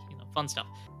of tea. You know, fun stuff.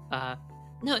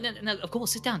 No. Of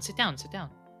course, sit down.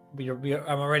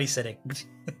 I'm already sitting.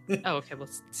 Oh, okay. Well,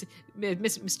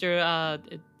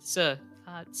 Mr. Sir,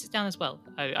 sit down as well.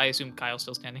 I assume Kyle's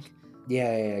still standing.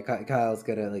 Yeah. Kyle's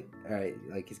gonna like, all right,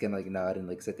 like he's gonna like nod and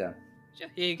like sit down. Sure,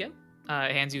 here you go.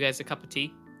 Hands you guys a cup of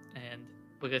tea, and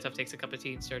Wigglytuff takes a cup of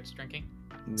tea and starts drinking.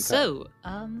 So,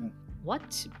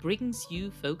 what brings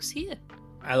you folks here?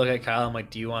 I look at Kyle. I'm like,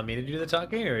 do you want me to do the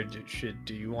talking, or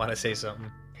do you want to say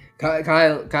something?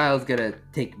 Kyle's gonna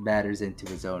take matters into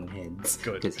his own hands.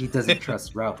 Good. Because he doesn't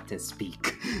trust Ralph to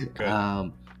speak.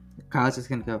 Good. Kyle's just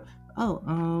gonna go,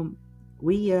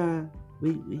 we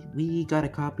got a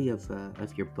copy of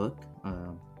your book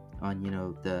on, you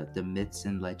know, the myths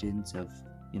and legends of,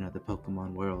 you know, the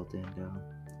Pokemon world, and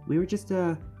we were just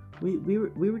we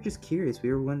were just curious.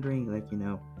 We were wondering, like, you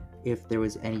know, if there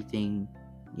was anything,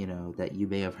 you know, that you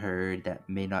may have heard that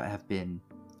may not have been,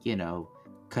 you know,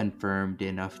 confirmed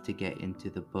enough to get into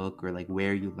the book, or like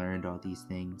where you learned all these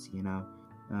things, you know.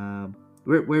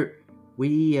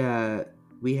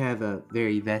 We have a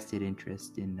very vested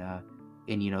interest in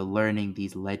you know, learning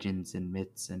these legends and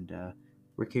myths, and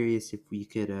we're curious if we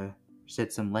could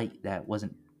shed some light that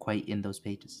wasn't quite in those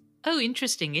pages. Oh,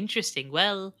 interesting.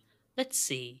 Well, let's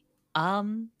see.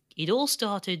 It all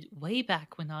started way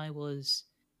back when I was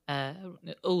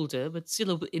older, but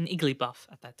still in Igglybuff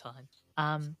at that time.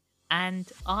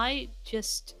 And I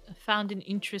just found an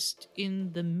interest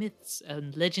in the myths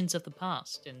and legends of the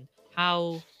past, and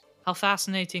how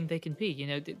fascinating they can be. You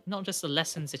know, not just the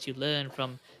lessons that you learn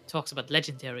from talks about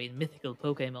legendary and mythical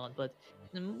Pokemon, but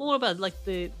more about like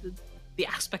the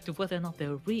aspect of whether or not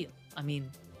they're real. I mean,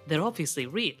 they're obviously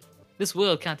real. This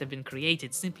world can't have been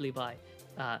created simply by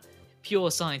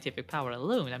pure scientific power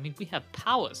alone. I mean, we have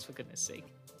powers, for goodness sake.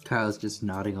 Kyle's just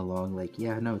nodding along like,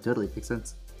 yeah, no, totally makes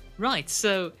sense. Right,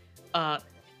 so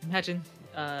imagine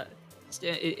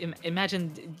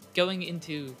going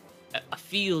into a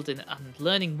field and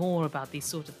learning more about these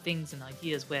sort of things and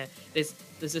ideas where there's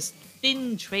this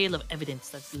thin trail of evidence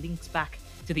that links back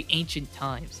to the ancient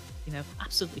times. You know,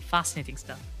 absolutely fascinating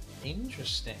stuff.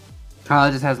 Interesting.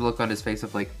 Kyle just has a look on his face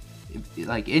of like,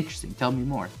 like interesting. Tell me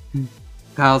more.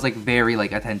 Kyle's like very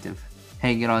like attentive,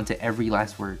 hanging on to every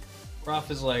last word.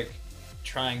 Raph is like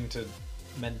trying to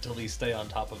mentally stay on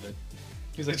top of it.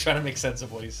 He's like trying to make sense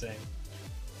of what he's saying.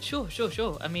 Sure.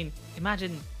 I mean,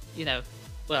 imagine,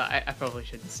 well, I probably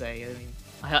shouldn't say. I mean,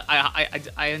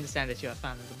 I understand that you're a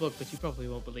fan of the book, but you probably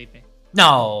won't believe me.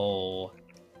 No.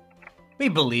 We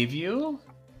believe you.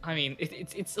 I mean,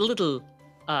 it's a little,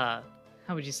 how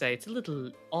would you say? It's a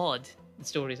little odd, the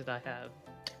stories that I have.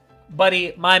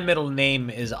 Buddy, my middle name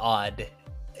is Odd.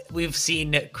 We've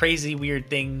seen crazy, weird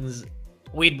things.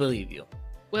 We'd believe you.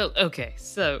 Well, okay,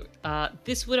 so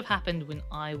this would have happened when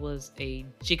I was a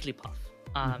Jigglypuff.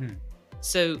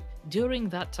 So during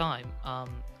that time,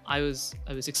 I was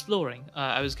exploring.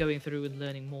 I was going through and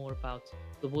learning more about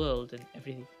the world and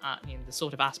everything, the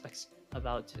sort of aspects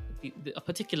about a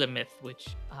particular myth,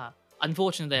 which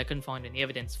unfortunately I couldn't find any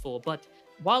evidence for. But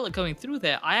while going through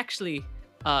there, I actually,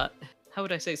 how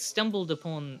would I say, stumbled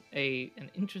upon an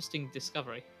interesting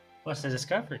discovery. What's the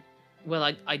discovery?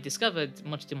 Well, I discovered,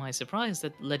 much to my surprise,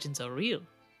 that legends are real.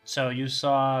 So you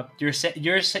saw?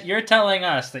 You're telling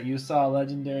us that you saw a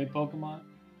legendary Pokemon?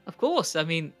 Of course, I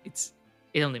mean it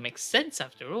only makes sense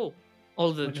after all.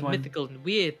 All the Which one? mythical and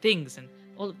weird things, and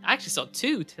all. I actually saw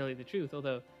two, to tell you the truth.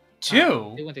 Although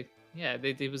Two? they went to, yeah,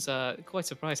 it was quite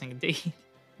surprising indeed.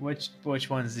 Which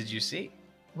ones did you see?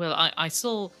 Well, I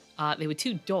saw there were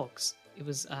two dogs. It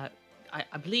was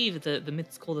I believe the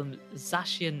myths call them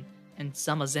Zacian and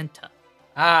Zamazenta.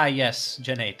 Ah, yes,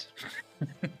 Gen 8.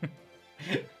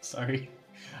 Sorry.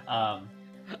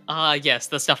 Yes,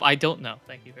 the stuff I don't know.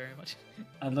 Thank you very much.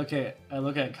 I look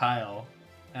at Kyle,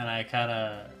 and I kind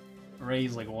of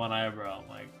raise like one eyebrow. I'm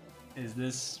like, is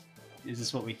this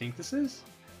what we think this is?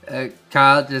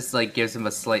 Kyle just like gives him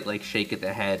a slight like shake of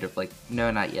the head of like, no,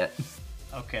 not yet.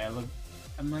 Okay,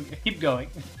 I'm like, keep going.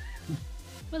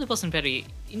 Well, it wasn't very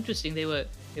interesting. They were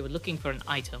looking for an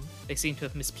item. They seemed to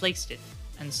have misplaced it,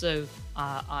 and so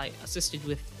I assisted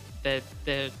with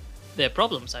their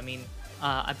problems. I mean,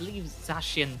 I believe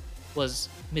Zacian was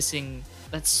missing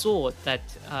that sword that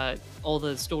all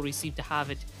the stories seem to have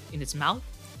it in its mouth,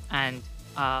 and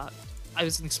I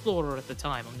was an explorer at the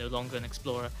time. I'm no longer an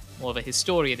explorer, more of a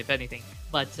historian, if anything.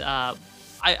 But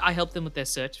I helped them with their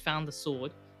search, found the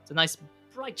sword. It's a nice,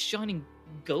 bright, shining,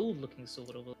 gold-looking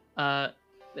sword.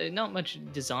 Not much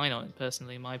design on it,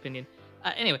 personally, in my opinion.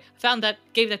 Anyway, I found that,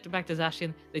 gave that back to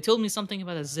Zacian. They told me something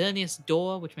about a Xerneas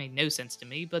door, which made no sense to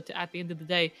me. But at the end of the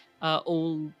day,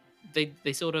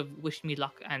 they sort of wished me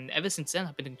luck, and ever since then,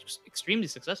 I've been extremely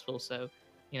successful. So,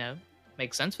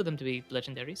 makes sense for them to be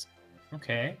legendaries.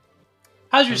 Okay.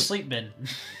 How's your sleep been?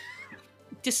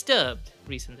 Disturbed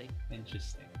recently.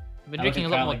 Interesting. I've been I look drinking a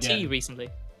at lot Kyle more again. tea recently.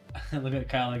 I look at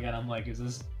Kyle again. I'm like,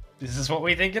 is this what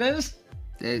we think it is?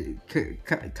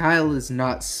 Kyle is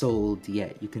not sold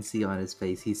yet. You can see on his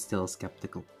face he's still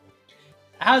skeptical.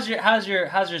 How's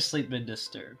your sleep been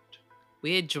disturbed?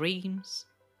 Weird dreams.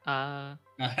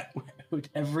 With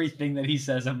everything that he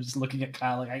says, I'm just looking at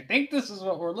Kyle like, I think this is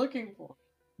what we're looking for.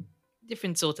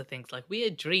 Different sorts of things, like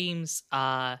weird dreams.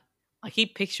 I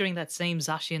keep picturing that same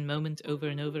Zacian moment over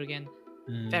and over again.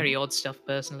 Very odd stuff,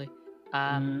 personally.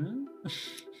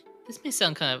 This may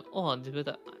sound kind of odd,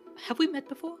 but have we met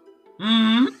before?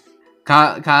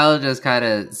 Kyle just kind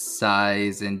of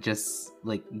sighs and just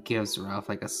like gives Ralph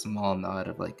like a small nod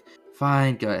of like,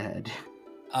 fine, go ahead.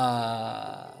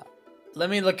 Let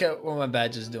me look at what my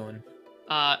badge is doing.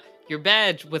 Your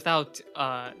badge, without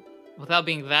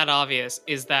being that obvious,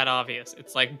 is that obvious.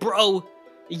 It's like, bro,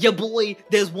 ya boy,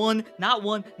 there's one, not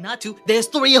two, there's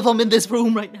 3 of them in this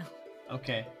room right now.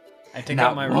 Okay. I take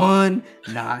Not out my one,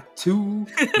 not 2,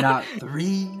 not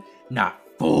 3, not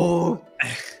 4,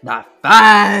 not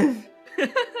 5.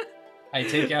 I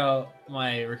take out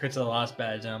my Recruits of the Lost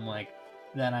badge and I'm like,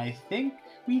 then I think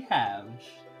we have.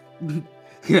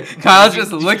 Kyle's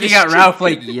just looking at Ralph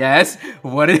like, yes,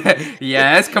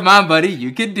 yes, come on, buddy,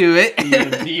 you can do it.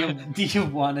 Do you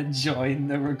want to join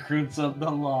the Recruits of the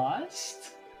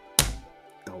Lost?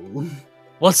 No.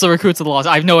 What's the Recruits of the Lost?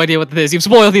 I have no idea what this is. You've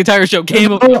spoiled the entire show.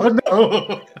 Game over.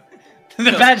 Oh no!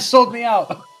 The badge sold me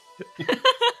out.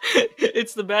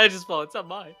 It's the badge's fault. It's not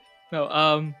mine. No.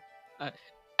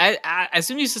 As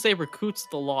soon as you say Recruits of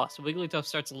the Lost, Wigglytuff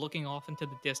starts looking off into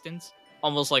the distance,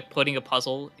 almost like putting a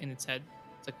puzzle in its head.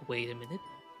 It's like, wait a minute.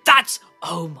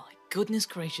 Oh my goodness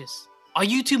gracious. Are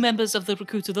you 2 members of the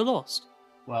Recruits of the Lost?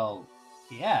 Well,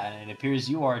 yeah, and it appears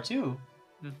you are too.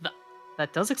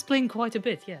 That does explain quite a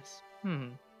bit, yes.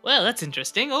 Well, that's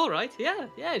interesting. All right.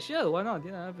 Yeah, sure. Why not?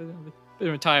 I've been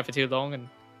retired for too long and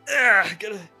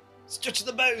gotta stretch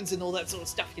the bones and all that sort of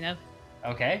stuff,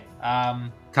 Okay.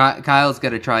 Kyle's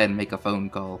gonna try and make a phone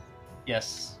call.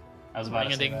 Yes. I was about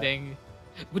to say Ring a that. ding ding.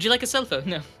 Would you like a cell phone?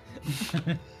 No.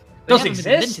 They Those haven't exist?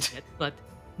 invented it, but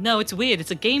no, it's weird.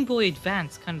 It's a Game Boy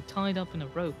Advance, kind of tied up in a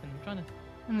rope, and I'm trying to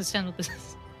understand what this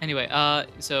is. Anyway,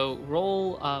 so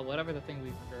roll whatever the thing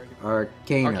we've heard.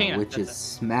 Arcana, Arcana, which that's is it.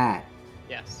 smack.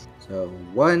 Yes. So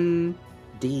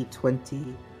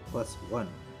 1d20 plus 1.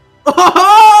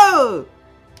 Oh!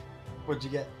 What'd you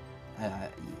get?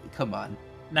 Come on.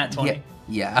 Nat 20.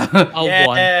 Yeah. A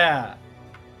one. Yeah.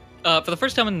 For the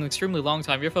first time in an extremely long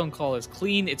time, your phone call is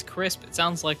clean. It's crisp. It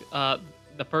sounds like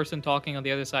the person talking on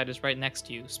the other side is right next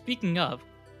to you. Speaking of,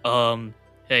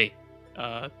 hey,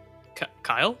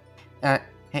 Kyle.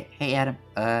 Hey Adam.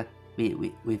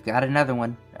 We've got another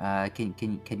one. Can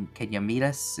you meet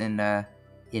us in now?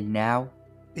 In now.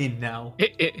 Now,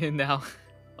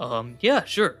 yeah,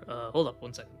 sure. Hold up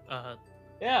one second.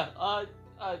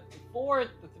 Four.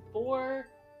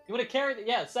 You want to carry?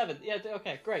 Yeah, 7. Yeah,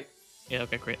 okay, great. Yeah,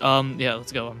 okay, great. Yeah,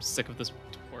 let's go. I'm sick of this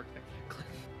work thing.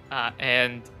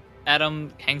 And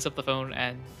Adam hangs up the phone,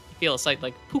 and you feel a sight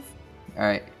like poof. All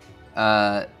right.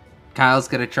 Kyle's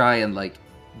gonna try and like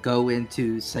go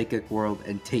into Psychic World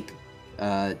and take.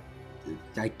 I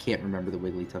can't remember the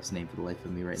Wigglytuff's name for the life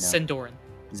of me right now. Sendoran.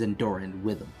 Zendoran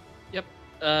with him.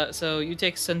 So you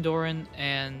take Sendoran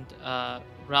and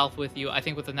Ralph with you. I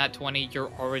think with the nat 20,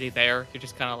 you're already there. You're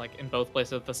just kind of like in both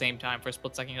places at the same time for a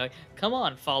split second. You're like, come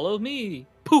on, follow me.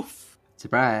 Poof.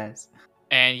 Surprise.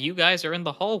 And you guys are in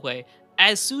the hallway.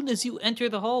 As soon as you enter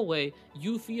the hallway,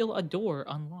 you feel a door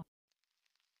unlock.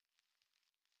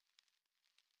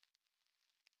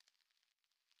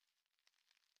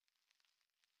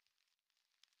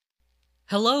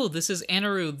 Hello, this is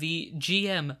Anaru, the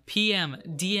GM, PM,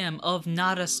 DM of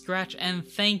Not a Scratch, and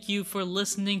thank you for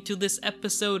listening to this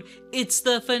episode. It's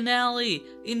the finale!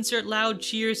 Insert loud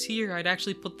cheers here. I'd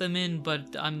actually put them in,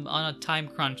 but I'm on a time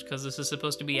crunch because this is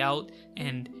supposed to be out,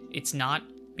 and it's not,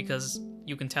 because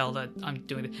you can tell that I'm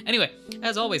doing it. Anyway,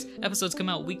 as always, episodes come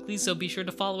out weekly, so be sure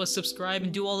to follow us, subscribe,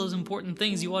 and do all those important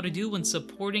things you ought to do when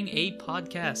supporting a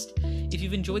podcast. If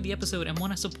you've enjoyed the episode and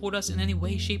want to support us in any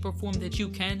way, shape, or form that you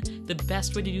can, the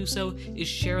best way to do so is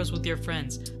share us with your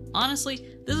friends. Honestly,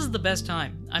 this is the best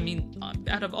time. I mean,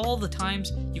 out of all the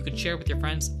times you could share with your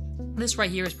friends, this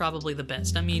right here is probably the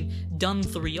best. I mean, done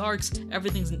 3 arcs,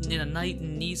 everything's in a nice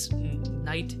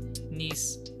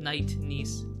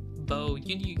bow.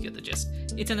 You get the gist.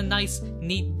 It's in a nice,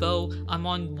 neat bow. I'm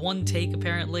on 1 take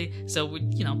apparently, so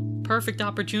perfect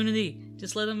opportunity.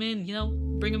 Just let them in,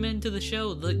 bring them into the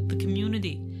show, the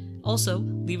community. Also,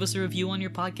 leave us a review on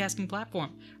your podcasting platform.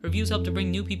 Reviews help to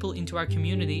bring new people into our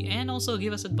community and also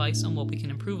give us advice on what we can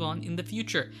improve on in the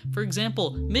future. For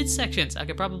example, midsections. I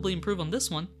could probably improve on this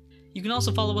one. You can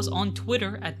also follow us on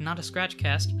Twitter at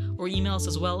NotAScratchCast, or email us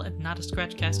as well at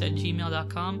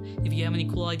notascratchcast@gmail.com if you have any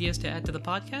cool ideas to add to the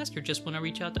podcast or just want to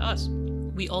reach out to us.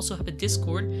 We also have a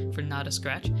Discord for Not a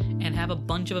Scratch and have a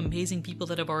bunch of amazing people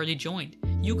that have already joined.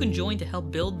 You can join to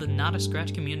help build the Not a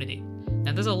Scratch community.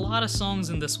 Now, there's a lot of songs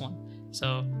in this one,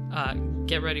 so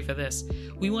get ready for this.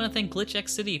 We want to thank Glitch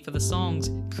X City for the songs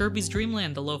Kirby's Dream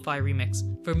Land, the Lo-Fi Remix,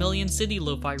 Vermilion City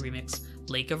Lo-Fi Remix,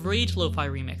 Lake of Rage Lo-Fi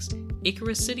Remix,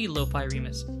 Icarus City Lo-Fi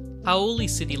Remix, Paoli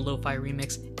City Lo-Fi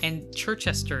Remix, and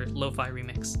Chichester Lo-Fi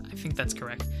Remix. I think that's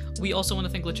correct. We also want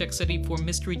to thank Glitch X City for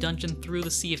Mystery Dungeon Through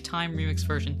the Sea of Time Remix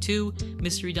version 2,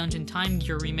 Mystery Dungeon Time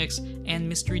Gear Remix, and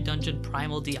Mystery Dungeon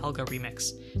Primal Dialga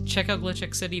Remix. Check out Glitch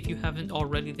X City if you haven't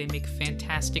already. They make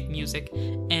fantastic music,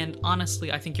 and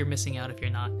honestly, I think you're missing out if you're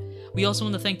not. We also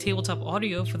want to thank Tabletop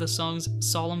Audio for the songs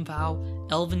Solemn Vow,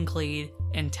 Elven Glade,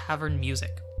 and Tavern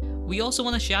Music. We also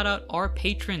want to shout out our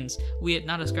patrons. We at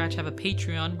Not a Scratch have a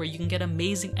Patreon where you can get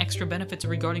amazing extra benefits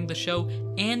regarding the show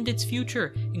and its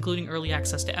future, including early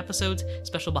access to episodes,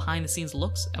 special behind-the-scenes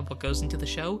looks at what goes into the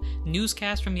show,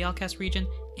 newscasts from the Outcast region,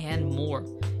 and more.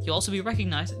 You'll also be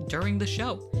recognized during the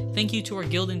show. Thank you to our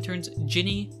guild interns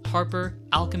Ginny, Harper,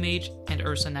 Alchemage, and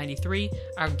Ursa93,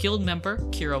 our guild member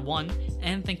Kira1,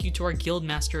 and thank you to our guild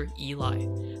master Eli.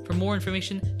 For more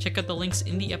information, check out the links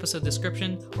in the episode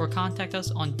description or contact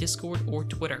us on Discord or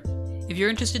Twitter. If you're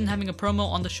interested in having a promo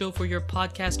on the show for your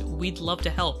podcast, we'd love to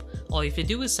help. All you have to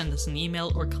do is send us an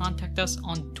email or contact us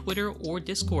on Twitter or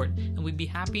Discord, and we'd be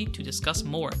happy to discuss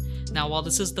more. Now, while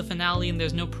this is the finale and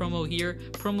there's no promo here,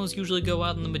 promos usually go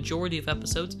out in the majority of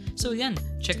episodes, so again,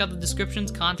 check out the descriptions,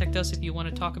 contact us if you want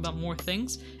to talk about more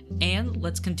things, and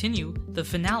let's continue the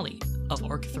finale of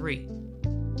Arc 3.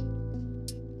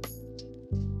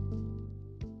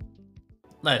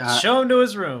 Let's show him to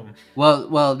his room.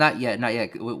 Well, not yet.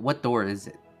 What door is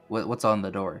it? What's on the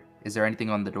door? Is there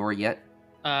anything on the door yet?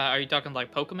 Are you talking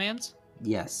like Pokemans?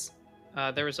 Yes.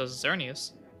 There is a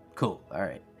Xerneas. Cool. All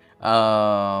right.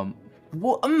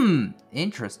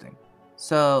 Interesting.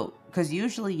 So, because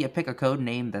usually you pick a code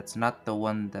name that's not the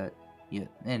one that you.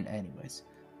 And anyways.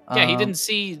 Yeah, he didn't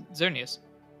see Xerneas.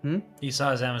 He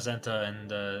saw Zamazenta and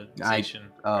the I- station.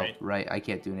 Oh, right. I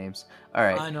can't do names. All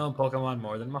right. I know Pokemon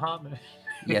more than Muhammad.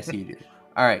 Yes, you do.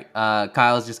 All right.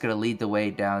 Kyle's just gonna lead the way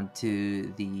down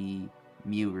to the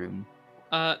Mew room.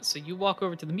 So you walk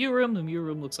over to the Mew room. The Mew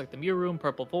room looks like the Mew room,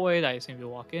 purple void. I assume you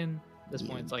walk in. At this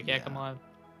point, it's like, yeah, come on.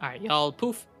 All right, y'all,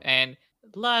 poof, and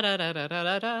la da da da da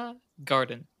da da.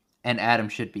 Garden. And Adam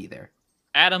should be there.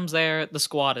 Adam's there. The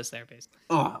squad is there, basically.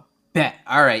 Oh, bet.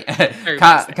 All right.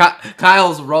 Everybody's there.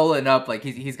 Kyle's rolling up like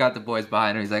he's got the boys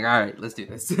behind him. He's like, all right, let's do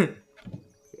this.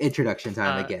 Introduction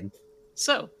time Uh, again.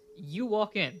 So you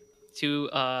walk in to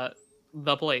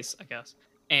the place, I guess,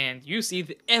 and you see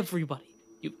everybody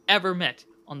you've ever met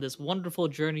on this wonderful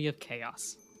journey of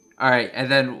chaos. All right, and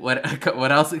then what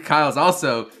else? Kyle's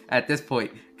also at this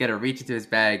point gonna reach into his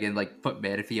bag and like put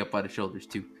Manaphy up on his shoulders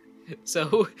too.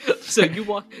 So you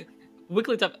walk.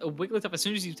 Wigglytuff, as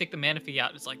soon as you take the Manaphy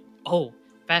out, it's like, oh,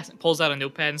 fast, pulls out a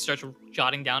notepad and starts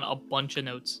jotting down a bunch of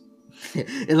notes.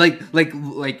 And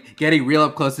like getting real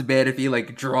up close to Manaphy,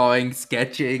 like drawing,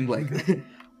 sketching, like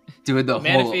doing the whole.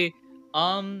 Manaphy,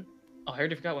 oh, I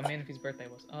already forgot what Manaphy's birthday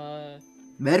was.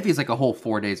 Manaphy's like a whole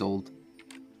 4 days old.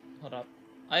 Hold up.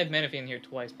 I have Manaphy in here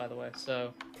twice, by the way,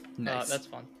 so Nice. that's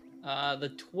fun.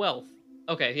 The 12th.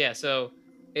 Okay, yeah, so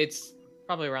it's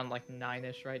probably around like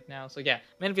 9-ish right now. So yeah,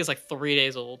 Manaphy is like 3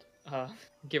 days old,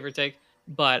 give or take.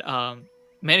 But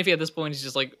Manaphy at this point is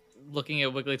just like looking at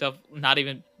Wigglytuff, not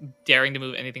even daring to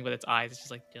move anything but its eyes. It's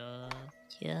just like, duh,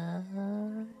 yeah.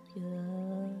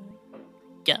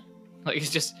 Like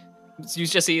it's just, you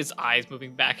just see its eyes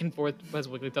moving back and forth as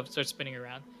Wigglytuff starts spinning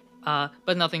around.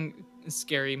 But nothing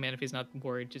scary. Manaphy's not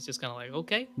worried. It's just kind of like,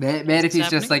 okay, Manaphy's happening?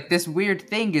 just like, this weird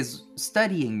thing is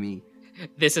studying me.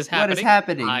 this is happening. What is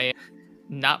happening? I am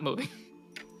not moving.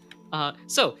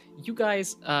 So you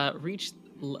guys reached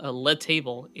La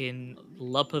Table in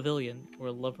La Pavilion or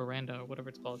La Veranda or whatever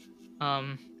it's called.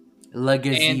 La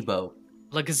Gazebo.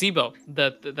 La Gazebo,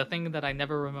 the thing that I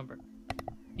never remember.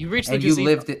 You reached the And you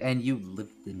gazebo.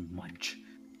 lived in Munch.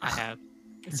 I have.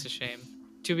 It's a shame.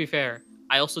 To be fair,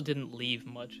 I also didn't leave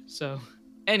much. So,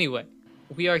 anyway,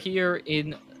 we are here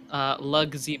in La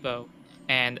Gazebo,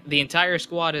 and the entire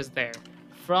squad is there.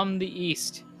 From the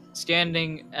east,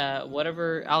 standing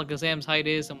whatever Alakazam's height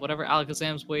is and whatever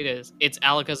Alakazam's weight is, it's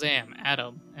Alakazam,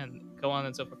 Adam, and go on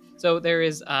and so forth. So there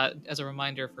is, as a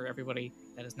reminder for everybody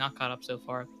that is not caught up so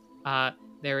far,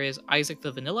 there is Isaac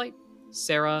the Vanillite,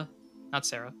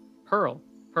 Pearl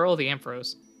the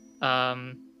Ampharos,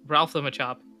 Ralph the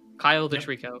Machop, Kyle the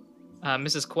Trico,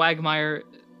 Mrs. Quagmire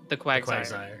the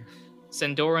Quagsire,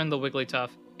 Sandoran the Wigglytuff,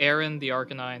 Aaron the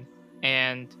Arcanine,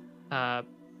 and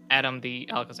Adam the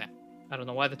Alakazam. I don't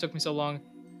know why that took me so long.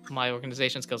 My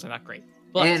organization skills are not great.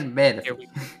 But And here Manaphy. we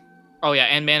go. Oh yeah,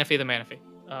 and Manaphy the Manaphy.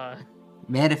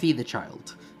 Manaphy the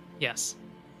child. Yes.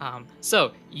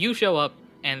 So you show up,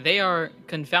 and they are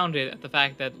confounded at the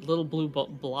fact that little blue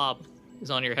blob is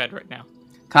on your head right now.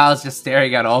 Kyle's just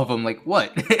staring at all of them like,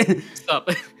 what? Stop.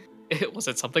 Was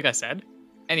it something I said?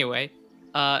 Anyway,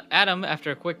 Adam,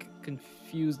 after a quick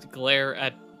confused glare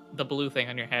at the blue thing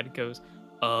on your head, goes,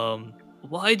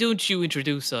 why don't you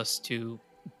introduce us to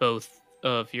both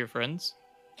of your friends?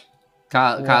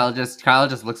 Kyle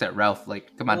just looks at Ralph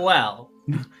like, come on. Well,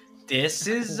 this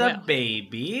is Well. a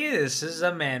baby. This is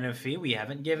a Manaphy. We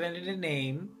haven't given it a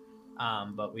name,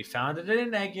 but we found it in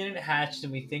an egg and it hatched,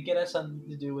 and we think it has something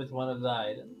to do with one of the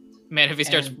items. Man, if he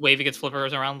starts And- waving its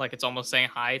flippers around like it's almost saying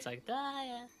hi, it's like,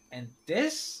 yeah. And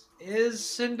this is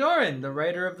Sindoran, the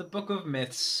writer of the Book of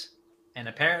Myths, and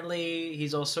apparently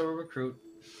he's also a recruit.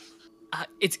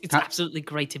 It's Huh? absolutely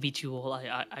great to meet you all.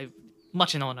 I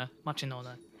much an honor.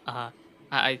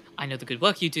 I know the good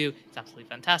work you do. It's absolutely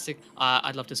fantastic.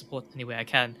 I'd love to support any way I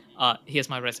can. Here's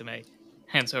my resume.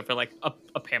 Hands over like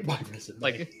a pamphlet.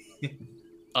 Like,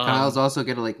 Kyle's also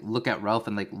gonna like look at Ralph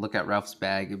and like look at Ralph's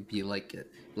bag and be like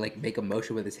make a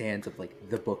motion with his hands of like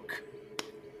the book.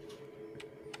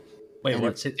 Wait, And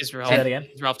what's it? is Say Ralph, that again?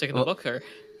 is Ralph taking Well- the book or?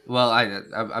 Well,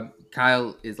 I'm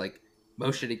Kyle is like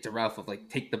motioning to Ralph of like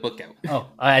take the book out. Oh,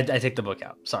 I take the book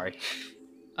out. Sorry.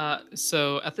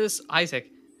 So at this, Isaac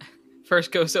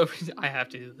first goes over. I have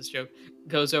to do this joke.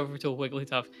 Goes over to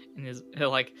Wigglytuff and is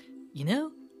like,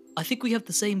 I think we have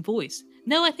the same voice.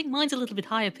 No, I think mine's a little bit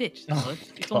higher pitched. Oh,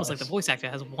 It's almost like the voice actor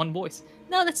has one voice.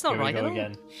 No, that's not Here we right go at all.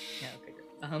 again. Yeah, okay,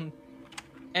 great.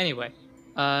 Anyway,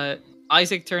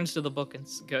 Isaac turns to the book and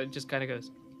just kind of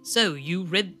goes, "So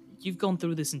you've gone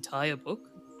through this entire book?"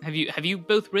 Have you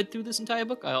both read through this entire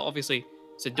book? Obviously,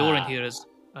 Doran here has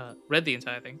read the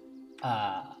entire thing.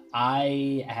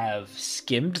 I have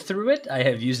skimmed through it. I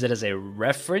have used it as a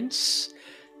reference,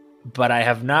 but I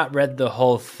have not read the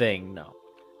whole thing. No.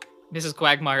 Mrs.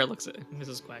 Quagmire looks at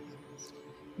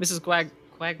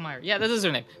Quagmire. Yeah, that is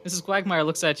her name. Mrs. Quagmire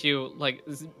looks at you like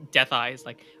death eyes,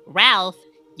 like, Ralph,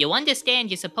 you understand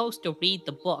you're supposed to read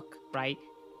the book, right?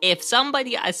 If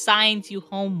somebody assigns you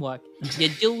homework, you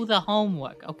do the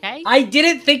homework, okay? I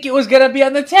didn't think it was gonna be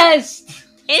on the test.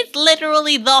 It's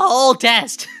literally the whole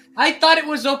test. I thought it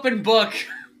was open book.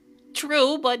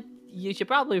 True, but you should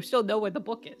probably still know where the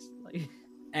book is. Like...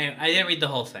 Anyway, I didn't read the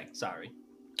whole thing. Sorry.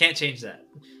 Can't change that.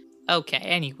 Okay,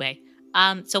 anyway.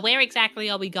 So where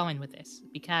exactly are we going with this?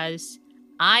 Because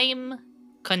I'm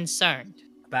concerned.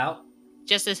 About?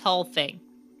 Just this whole thing.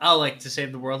 Oh, like to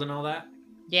save the world and all that?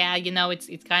 Yeah,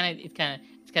 it's kind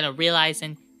of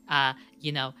realizing,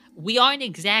 we aren't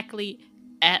exactly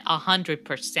at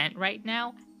 100% right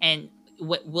now, and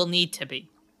we'll need to be.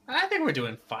 I think we're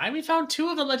doing fine. We found 2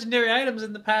 of the legendary items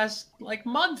in the past,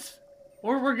 month.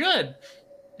 Or we're good.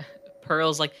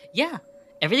 Pearl's like, yeah,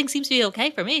 everything seems to be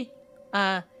okay for me.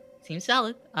 Seems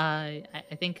solid. I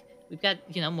think we've got,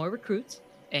 more recruits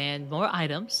and more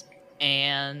items,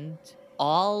 and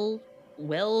all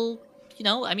well...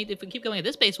 if we keep going at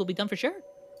this pace, we'll be done for sure.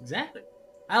 Exactly.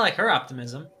 I like her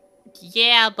optimism.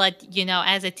 Yeah, but,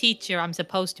 as a teacher, I'm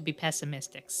supposed to be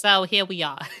pessimistic. So here we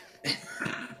are.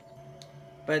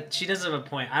 But she does have a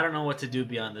point. I don't know what to do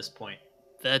beyond this point.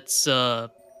 That's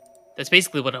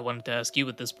basically what I wanted to ask you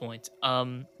at this point.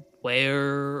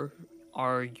 Where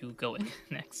are you going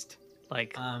next?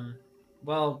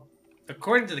 Well,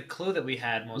 according to the clue that we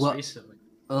had recently.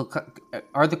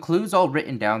 Are the clues all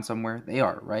written down somewhere? They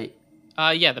are, right?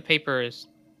 Yeah, the paper is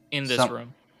in this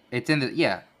room. It's in the...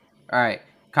 Yeah. Alright.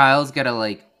 Kyle's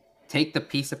gotta, take the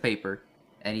piece of paper,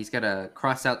 and he's gotta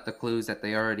cross out the clues that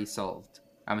they already solved.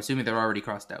 I'm assuming they're already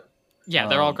crossed out. Yeah,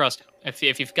 they're all crossed out.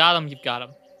 If you've got them, you've got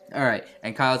them. Alright.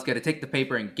 And Kyle's gotta take the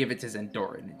paper and give it to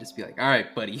Zendoran and just be like,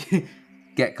 alright, buddy.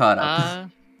 Get caught up.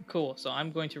 Cool. So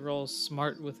I'm going to roll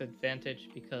smart with advantage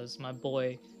because my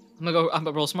boy... I'm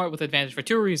gonna roll smart with advantage for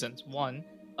 2 reasons. 1,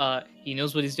 he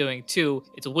knows what he's doing. 2,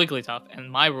 it's a Wigglytuff, and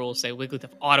my rules say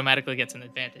Wigglytuff automatically gets an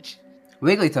advantage.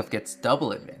 Wigglytuff gets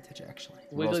double advantage, actually.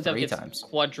 Wigglytuff gets 3 times.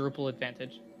 Quadruple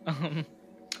advantage.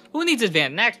 Who needs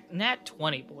advantage? Nat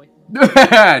 20, boy. Nice!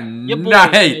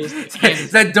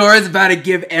 Zendoran's about to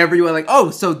give everyone,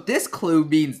 so this clue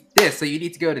means this, so you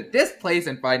need to go to this place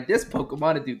and find this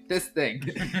Pokemon and do this thing.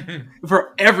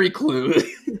 For every clue.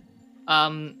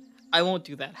 I won't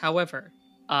do that. However,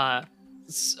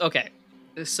 okay.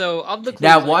 So of the clues,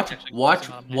 now watch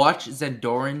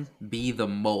Zendoran be the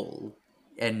mole,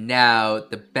 and now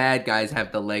the bad guys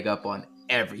have the leg up on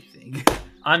everything.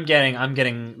 I'm getting.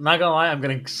 Not gonna lie, I'm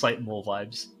getting slight mole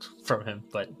vibes from him.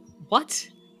 But what?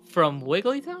 From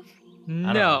Wigglytuff?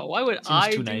 No. Why would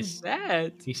I do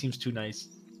that? He seems too nice.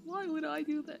 Why would I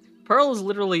do that? Pearl is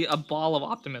literally a ball of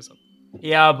optimism.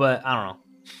 Yeah, but I don't know.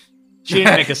 She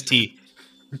didn't make us tea.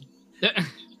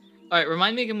 Alright,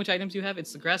 remind me again which items you have.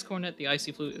 It's the grass cornet, the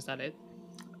icy flute. Is that it?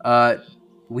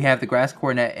 We have the grass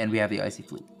cornet and we have the icy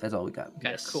flute. That's all we got.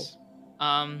 Okay, cool.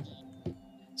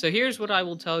 So here's what I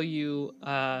will tell you.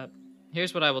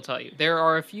 There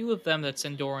are a few of them that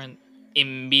Zendoran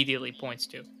immediately points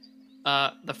to.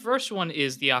 The first one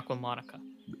is the Aquamonica.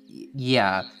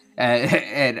 Yeah.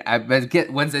 And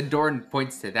when Zendoran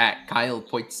points to that, Kyle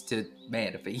points to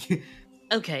Manaphy.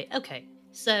 Okay.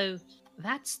 So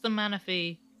that's the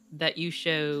Manaphy that you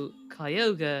show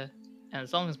Kyogre, and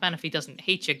as long as Manaphy doesn't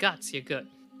hate your guts, you're good.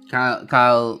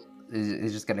 Kyle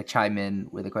is just gonna chime in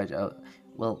with a question. Oh,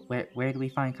 well, where do we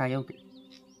find Kyogre?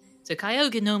 So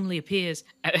Kyogre normally appears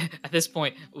at this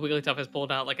point. Wigglytuff has pulled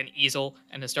out an easel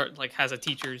and has a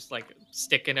teacher's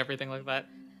stick and everything like that.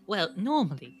 Well,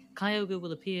 normally Kyogre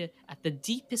will appear at the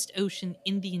deepest ocean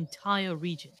in the entire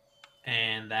region.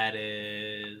 And that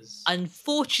is...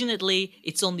 Unfortunately,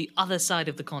 it's on the other side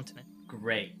of the continent.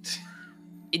 Great.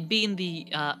 It'd be in the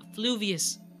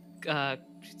Fluvius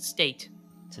state.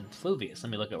 It's in Fluvius. Let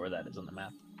me look at where that is on the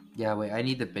map. Yeah, wait, I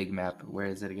need the big map. Where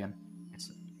is it again?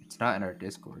 It's not in our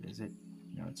Discord, is it?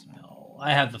 No, it's not. No,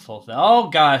 I have the full thing. Oh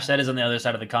gosh, that is on the other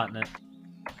side of the continent.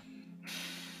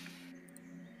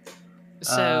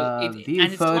 So view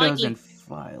photos and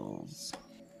files.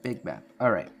 Big map.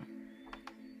 All right.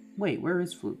 Wait, where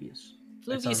is Fluvius?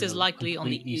 Fluvius is likely on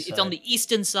the on the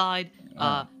eastern side.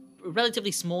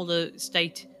 Relatively smaller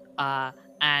state,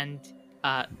 and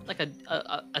a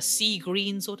sea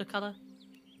green sort of color.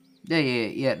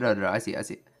 Yeah. No, I see.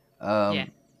 Yeah.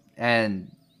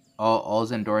 And all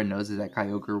Zendora knows is that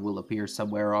Kyogre will appear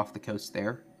somewhere off the coast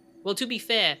there. Well, to be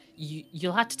fair,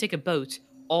 you'll have to take a boat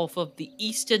off of the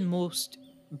easternmost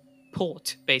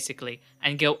port, basically,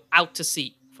 and go out to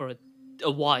sea for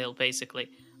a while, basically.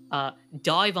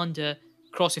 Dive under,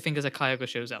 cross your fingers that Kyogre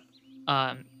shows up.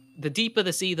 The deeper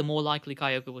the sea, the more likely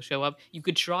Kyogre will show up. You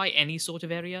could try any sort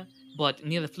of area, but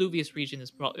near the Fluvius region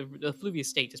the Fluvius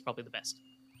state is probably the best.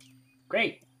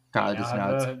 Great. Kyle just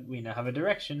nods. We now have a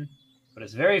direction, but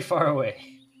it's very far away.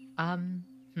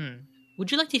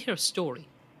 Would you like to hear a story?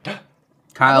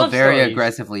 Kyle love very stories.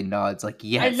 aggressively nods, like,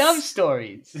 yes. I love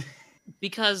stories.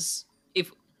 Because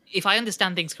if I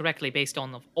understand things correctly based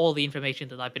on all the information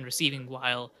that I've been receiving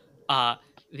while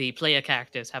the player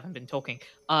characters haven't been talking,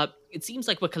 it seems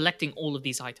like we're collecting all of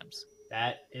these items.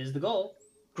 That is the goal.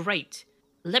 Great.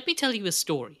 Let me tell you a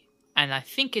story, and I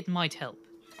think it might help.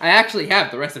 I actually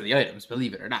have the rest of the items,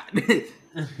 believe it or not.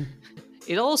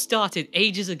 It all started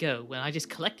ages ago when I just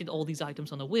collected all these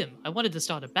items on a whim. I wanted to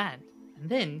start a band, and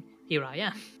then here I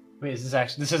am. Wait,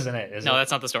 this isn't it, is No, it?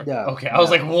 that's not the story. No. Okay, I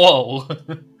was like, whoa.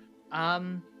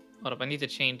 Hold up, I need to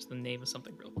change the name of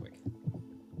something real quick.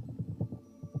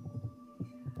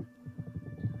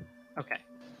 Okay.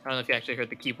 I don't know if you actually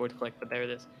heard the keyboard click, but there it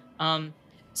is.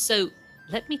 So,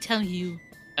 let me tell you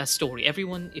a story.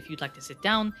 Everyone, if you'd like to sit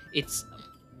down, it's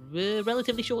a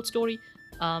relatively short story.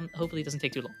 Hopefully it doesn't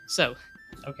take too long. So,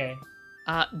 Okay.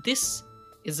 this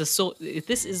is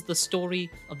the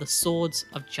story of the Swords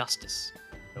of Justice.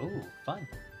 Ooh, fun.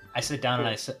 I sit down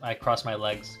and I cross my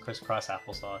legs, crisscross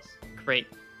applesauce. Great.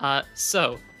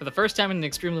 So, for the first time in an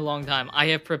extremely long time, I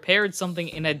have prepared something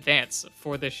in advance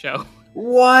for this show.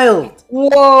 Wild.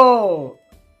 Whoa!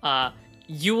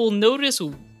 You will notice,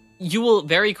 you will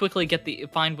very quickly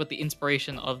find what the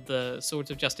inspiration of the Swords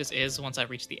of Justice is once I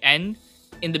reach the end.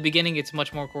 In the beginning, it's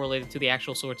much more correlated to the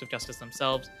actual Swords of Justice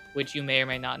themselves, which you may or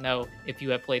may not know if you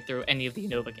have played through any of the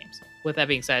Unova games. With that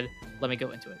being said, let me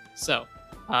go into it. So,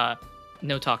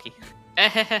 no talkie.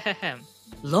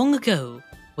 Long ago,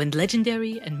 when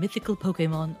legendary and mythical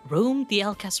Pokemon roamed the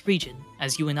Alcast region,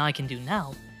 as you and I can do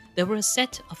now, there were a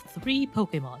set of 3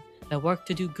 Pokemon that worked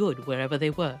to do good wherever they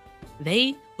were.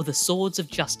 They were the Swords of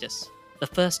Justice, the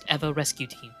first ever rescue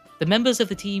team. The members of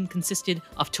the team consisted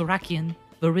of Terrakion,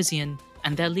 Virizion,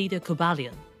 and their leader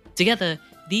Cobalion. Together,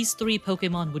 these 3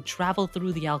 Pokemon would travel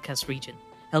through the Alcast region,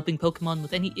 helping Pokemon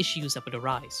with any issues that would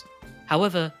arise.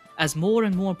 However, as more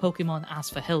and more Pokemon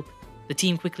asked for help, the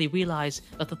team quickly realized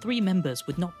that the 3 members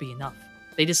would not be enough.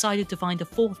 They decided to find a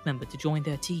 4th member to join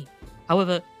their team.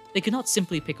 However, they could not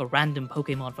simply pick a random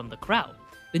Pokemon from the crowd.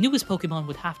 The newest Pokemon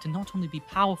would have to not only be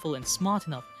powerful and smart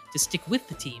enough to stick with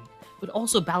the team, but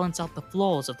also balance out the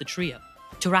flaws of the trio.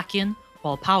 Terrakion,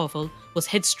 while powerful, was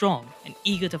headstrong and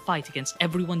eager to fight against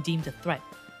everyone deemed a threat.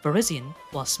 Virizion,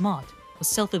 while smart, was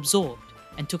self-absorbed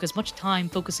and took as much time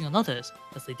focusing on others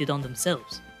as they did on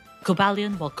themselves.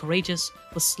 Cobalion, while courageous,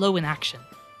 was slow in action,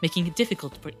 making it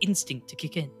difficult for instinct to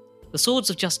kick in. The Swords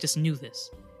of Justice knew this,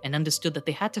 and understood that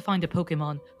they had to find a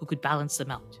Pokemon who could balance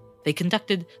them out. They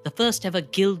conducted the first ever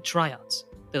guild tryouts,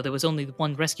 though there was only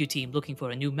one rescue team looking for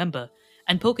a new member,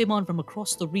 and Pokemon from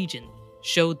across the region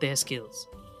showed their skills.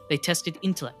 They tested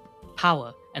intellect,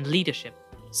 power, and leadership,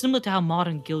 similar to how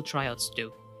modern guild tryouts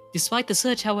do. Despite the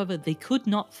search, however, they could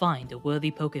not find a worthy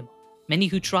Pokemon. Many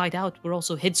who tried out were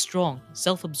also headstrong,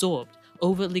 self-absorbed,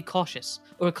 overtly cautious,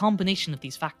 or a combination of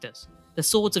these factors. The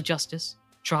Swords of Justice,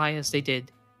 try as they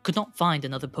did, could not find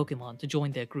another Pokemon to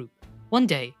join their group. One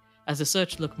day, as the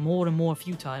search looked more and more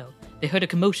futile, they heard a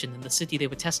commotion in the city they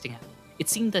were testing at. It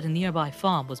seemed that a nearby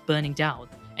farm was burning down,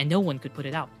 and no one could put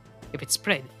it out. If it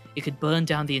spread, it could burn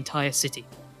down the entire city.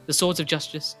 The Swords of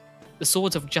Justice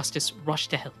rushed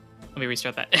to help. Let me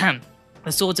restart that.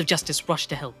 The Swords of Justice rushed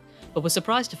to help, but were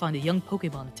surprised to find a young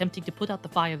Pokemon attempting to put out the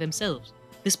fire themselves.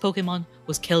 This Pokemon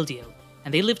was Keldeo,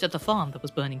 and they lived at the farm that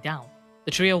was burning down.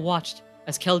 The trio watched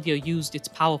as Keldeo used its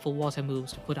powerful water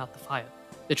moves to put out the fire.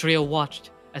 The trio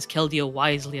watched as Keldeo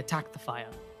wisely attacked the fire,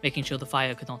 making sure the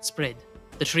fire could not spread.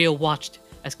 The trio watched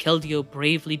as Keldeo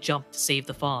bravely jumped to save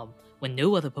the farm when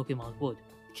no other Pokemon would.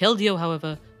 Keldeo,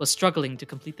 however, was struggling to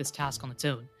complete this task on its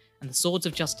own, and the Swords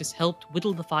of Justice helped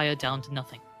whittle the fire down to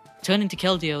nothing. Turning to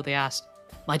Keldeo, they asked,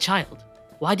 "My child,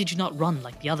 why did you not run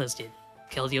like the others did?"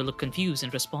 Keldeo looked confused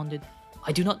and responded,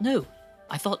 "I do not know.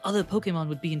 I thought other Pokemon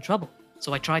would be in trouble,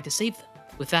 so I tried to save them."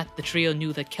 With that, the trio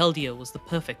knew that Keldeo was the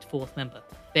perfect 4th member.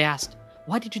 They asked,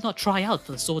 "Why did you not try out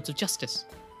for the Swords of Justice?"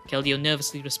 Keldeo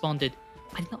nervously responded,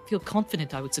 "I did not feel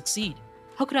confident I would succeed.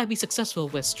 How could I be successful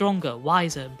where stronger,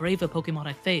 wiser, and braver Pokemon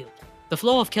had failed?" The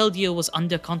flaw of Keldeo was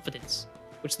underconfidence,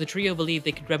 which the trio believed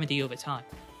they could remedy over time.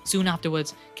 Soon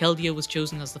afterwards, Keldeo was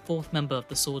chosen as the 4th member of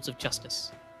the Swords of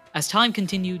Justice. As time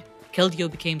continued, Keldeo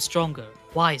became stronger,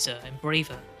 wiser, and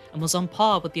braver, and was on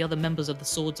par with the other members of the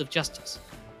Swords of Justice.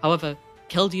 However,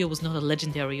 Keldeo was not a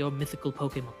legendary or mythical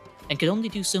Pokemon, and could only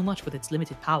do so much with its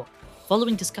limited power.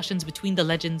 Following discussions between the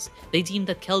legends, they deemed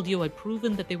that Keldeo had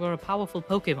proven that they were a powerful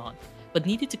Pokemon, but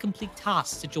needed to complete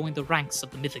tasks to join the ranks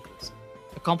of the Mythicals.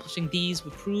 Accomplishing these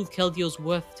would prove Keldeo's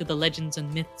worth to the legends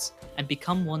and myths, and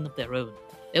become one of their own.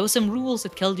 There were some rules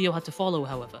that Keldeo had to follow,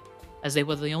 however. As they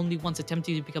were the only ones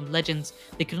attempting to become legends,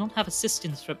 they could not have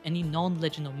assistance from any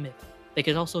non-legend or myth. They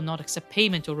could also not accept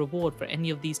payment or reward for any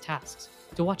of these tasks.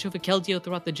 To watch over Keldeo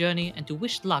throughout the journey and to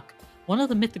wish luck, one of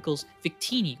the Mythicals,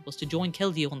 Victini, was to join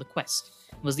Keldeo on the quest,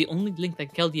 and was the only link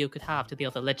that Keldeo could have to the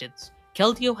other legends.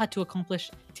 Keldeo had to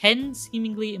accomplish 10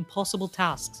 seemingly impossible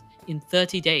tasks in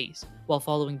 30 days while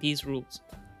following these rules.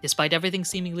 Despite everything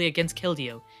seemingly against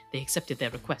Keldeo, they accepted their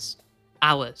request.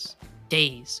 Hours,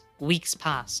 days, weeks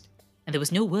passed, and there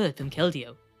was no word from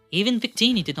Keldeo. Even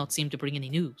Victini did not seem to bring any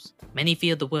news. Many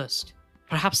feared the worst.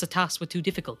 Perhaps the tasks were too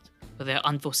difficult, or there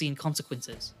unforeseen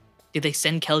consequences. Did they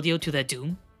send Keldeo to their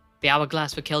doom? The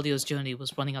hourglass for Keldeo's journey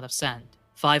was running out of sand.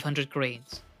 500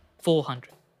 grains. 400.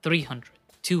 300.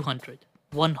 200.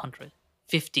 100.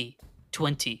 50.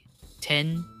 20.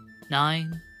 10.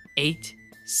 9. 8.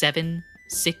 7.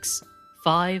 6.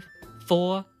 5.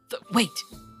 4. Wait!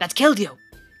 That's Keldeo!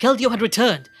 Keldeo had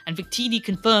returned, and Victini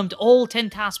confirmed all 10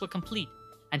 tasks were complete,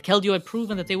 and Keldeo had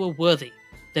proven that they were worthy.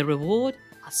 Their reward?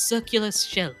 A circular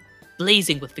shell,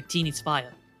 blazing with Victini's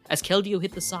fire. As Keldeo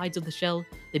hit the sides of the shell,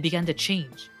 they began to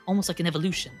change, almost like an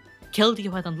evolution.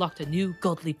 Keldeo had unlocked a new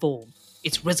godly form,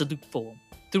 its resolute form.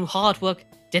 Through hard work,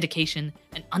 dedication,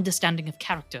 and understanding of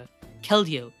character,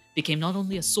 Keldeo became not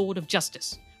only a sword of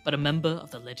justice, but a member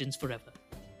of the Legends Forever.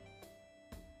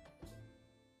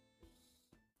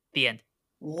 The end.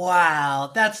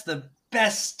 Wow, that's the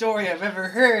best story I've ever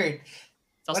heard.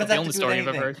 It's also the only story I've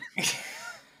ever heard.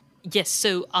 Yes,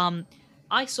 so,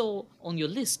 I saw on your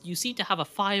list you seem to have a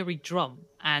fiery drum,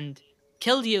 and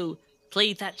Keldeo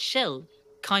played that shell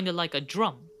kind of like a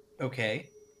drum. Okay.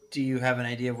 Do you have an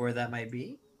idea of where that might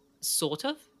be? Sort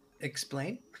of.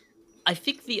 Explain. I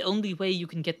think the only way you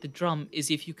can get the drum is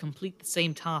if you complete the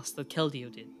same task that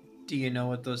Keldeo did. Do you know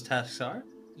what those tasks are?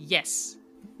 Yes.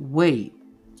 Wait.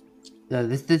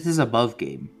 This is above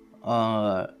game.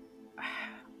 That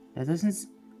doesn't...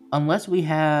 Unless we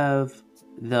have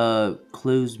the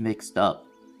clues mixed up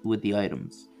with the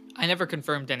items. I never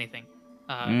confirmed anything.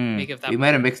 We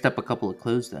might have mixed up a couple of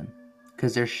clues then.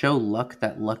 Because there's show luck,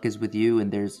 that luck is with you,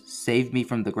 and there's save me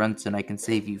from the grunts and I can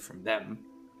save you from them.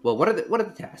 Well, what are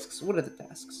the tasks? What are the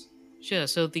tasks? Sure,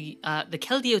 so the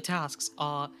Keldeo tasks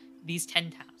are these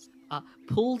 10 tasks.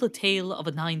 Pull the tail of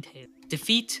a Ninetale.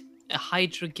 Defeat a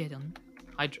Hydreigon.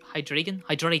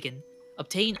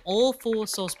 Obtain all 4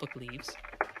 Sourcebook leaves.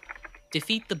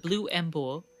 Defeat the Blue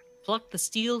Emboar. Pluck the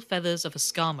steel feathers of a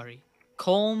Skarmory.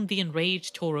 Calm the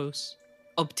enraged Tauros.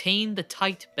 Obtain the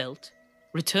Tight Belt.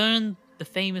 Return the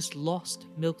famous lost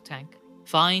milk tank.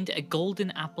 Find a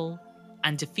golden apple.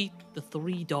 And defeat the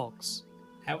 3 dogs.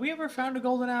 Have we ever found a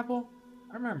golden apple?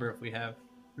 I remember if we have.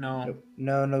 No.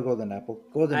 No golden apple.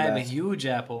 Golden I have a bass. huge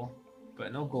apple,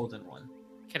 but no golden one.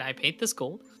 Can I paint this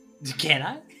gold? Can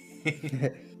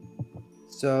I?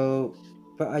 So,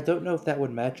 but I don't know if that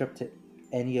would match up to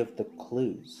any of the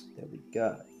clues that we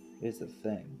got. Here's the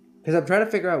thing. Because I'm trying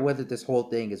to figure out whether this whole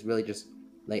thing is really just,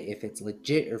 like, if it's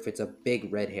legit or if it's a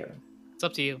big red herring. It's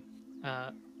up to you.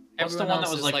 What's the one that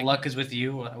was like luck is with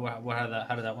you?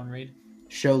 How did that one read?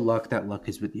 Show luck that luck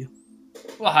is with you.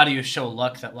 Well, how do you show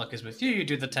luck that luck is with you? You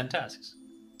do the 10 tasks.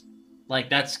 Like,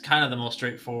 that's kind of the most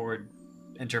straightforward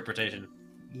interpretation.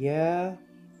 Yeah.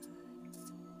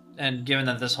 And given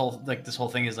that this whole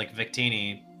thing is like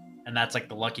Victini, and that's like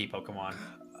the lucky Pokemon.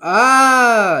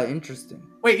 Ah, interesting.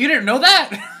 Wait, you didn't know that?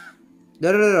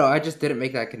 No. I just didn't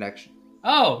make that connection.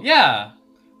 Oh, yeah.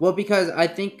 Well, because I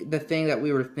think the thing that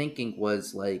we were thinking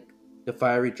was, like, the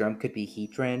fiery drum could be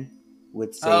Heatran,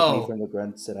 would save me from the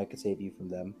grunts, and I could save you from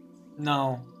them.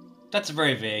 No. That's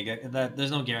very vague.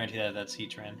 There's no guarantee that that's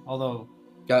Heatran. Although...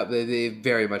 It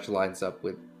very much lines up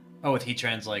with... Oh, with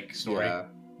Heatran's, like, story?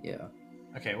 Yeah.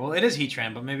 Okay, well, it is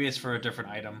Heatran, but maybe it's for a different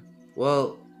item.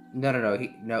 Well,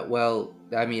 no. Well,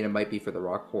 I mean, it might be for the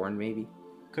rock horn, maybe.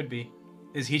 Could be.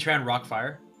 Is Heatran rock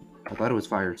fire? I thought it was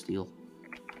fire steel.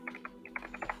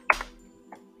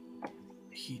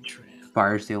 Heatran.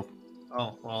 Fire steel.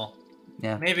 Oh, well.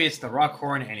 Yeah. Maybe it's the rock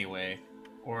horn anyway,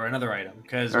 or another item.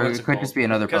 Or it could just be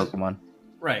another Pokemon.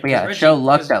 Right. But yeah, show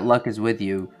luck that luck is with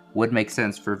you would make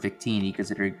sense for Victini,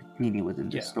 considering Victini was in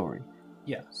this story.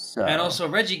 Yeah. So And also,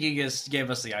 Regigigas gave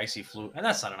us the Icy Flute, and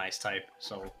that's not an ice type,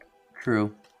 so...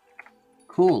 true.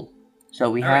 Cool. So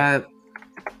we All right. have.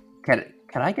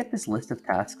 Can I get this list of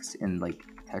tasks in like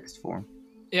text form?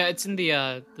 Yeah, it's in the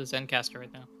Zencaster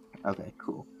right now. Okay,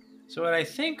 cool. So what I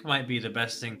think might be the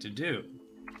best thing to do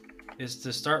is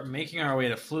to start making our way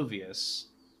to Fluvius,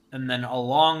 and then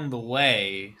along the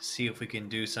way, see if we can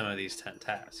do some of these 10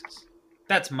 tasks.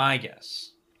 That's my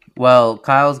guess. Well,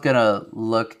 Kyle's gonna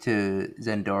look to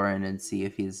Zendoran and see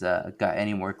if he's got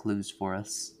any more clues for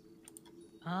us.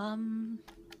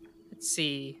 Let's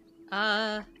see.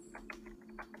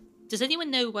 Does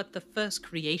anyone know what the first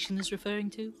creation is referring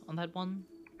to on that one?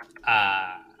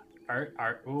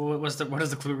 What does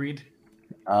the clue read?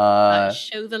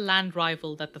 Show the land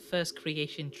rival that the first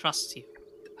creation trusts you.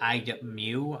 I get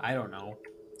Mew? I don't know.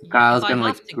 Kyle's If I gonna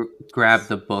like have to- grab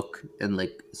the book and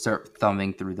like start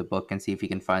thumbing through the book and see if he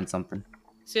can find something.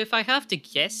 So if I have to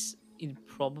guess, it'd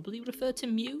probably refer to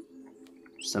Mew.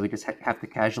 So we just have to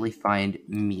casually find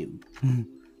Mew.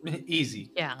 Easy.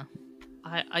 Yeah.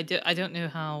 I don't know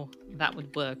how that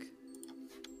would work.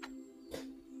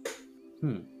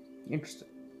 Interesting.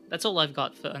 That's all I've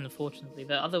got for unfortunately.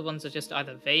 The other ones are just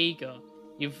either vague or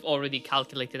you've already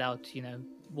calculated out,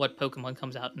 what Pokemon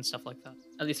comes out and stuff like that.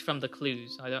 At least from the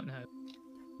clues, I don't know.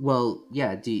 Well,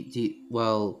 yeah. Does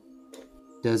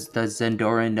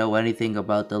Zendoran know anything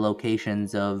about the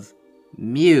locations of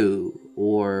Mew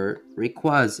or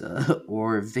Rayquaza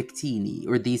or Victini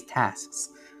or these tasks?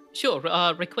 Sure,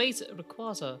 Rayquaza.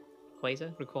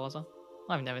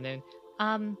 I've never known.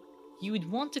 You would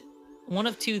want to one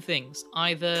of two things.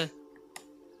 Either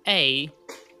A,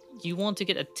 you want to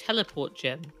get a teleport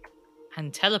gem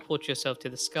and teleport yourself to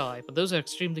the sky, but those are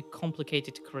extremely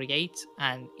complicated to create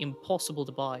and impossible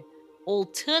to buy.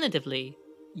 Alternatively,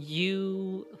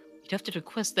 you'd have to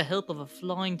request the help of a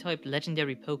flying type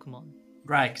legendary Pokemon.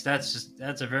 Right, 'cause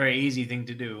that's a very easy thing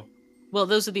to do. Well,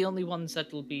 those are the only ones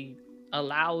that will be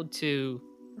allowed to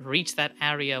reach that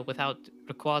area without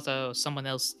Rayquaza or someone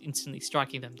else instantly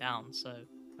striking them down, so...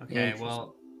 Okay, Interesting.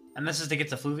 well, and this is to get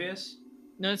to Fluvius?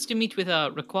 No, it's to meet with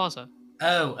Rayquaza.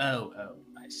 Oh,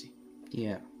 I see.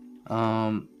 Yeah.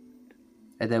 And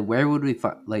then where would we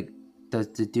find, like, does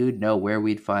the dude know where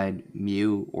we'd find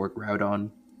Mew or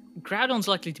Groudon? Groudon's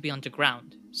likely to be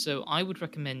underground, so I would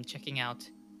recommend checking out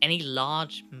any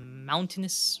large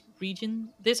mountainous region.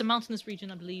 There's a mountainous region,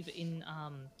 I believe, in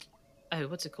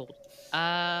what's it called?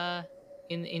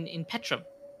 In Petrum.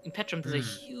 In Petrum, there's a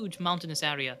huge mountainous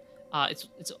area.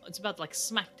 It's about like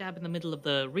smack dab in the middle of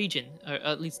the region, or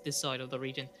at least this side of the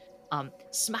region.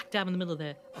 Smack dab in the middle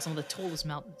there are some of the tallest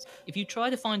mountains. If you try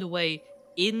to find a way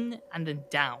in and then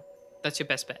down, that's your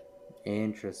best bet.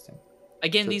 Interesting.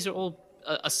 Again, So- these are all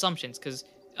assumptions, because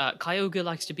Kyogre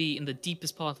likes to be in the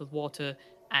deepest part of the water,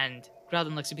 and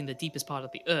Groudon likes to be in the deepest part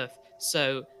of the earth.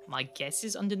 So my guess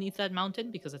is underneath that mountain,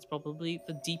 because that's probably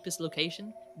the deepest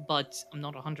location, but I'm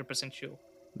not 100% sure.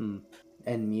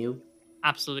 And Mew?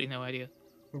 Absolutely no idea.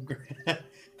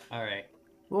 All right.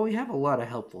 Well, we have a lot of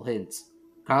helpful hints.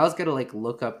 Kyle's gonna like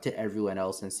look up to everyone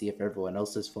else and see if everyone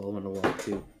else is following along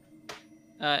too.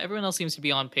 Everyone else seems to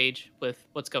be on page with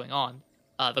what's going on.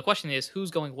 The question is, who's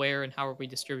going where and how are we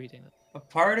distributing it? A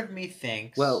part of me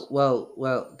thinks... Well,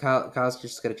 Kyle's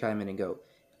just gonna chime in and go,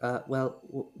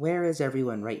 where is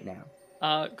everyone right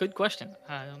now? Good question.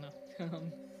 I don't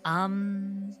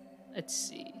know. Let's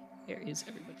see. Where is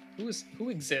everybody? Who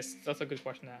exists? That's a good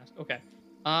question to ask. Okay.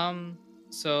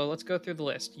 So let's go through the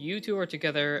list. You two are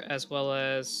together, as well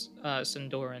as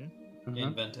Sandoran,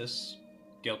 Inventus,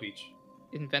 Gale Beach.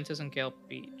 Inventus, and Gale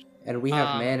Beach. And we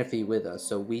have Manaphy with us,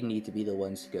 so we need to be the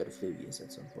ones to go to Fluvius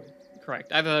at some point.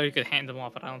 Correct. I thought you could hand them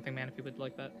off, but I don't think Manaphy would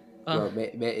like that. Well,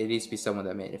 it needs to be someone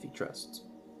that Manaphy trusts.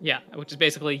 Yeah, which is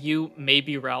basically you,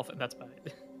 maybe Ralph, and that's about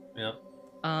it. Yep.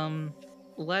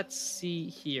 Let's see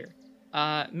here.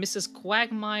 Mrs.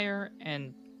 Quagmire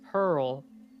and Pearl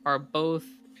are both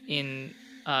in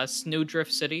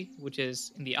Snowdrift City, which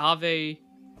is in the Ave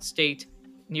state,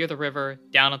 near the river,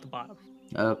 down at the bottom.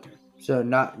 Okay. So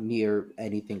not near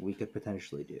anything we could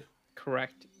potentially do.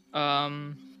 Correct.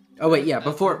 Oh wait, yeah.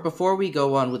 Before we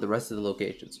go on with the rest of the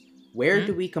locations, where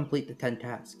do we complete the 10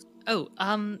 tasks?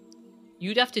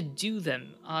 You'd have to do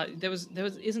them. There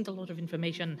isn't a lot of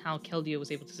information on how Keldeo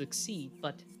was able to succeed,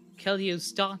 but Keldeo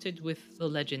started with the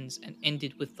legends and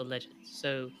ended with the legends.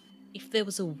 So, if there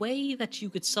was a way that you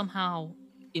could somehow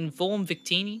inform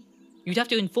Victini, you'd have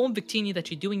to inform Victini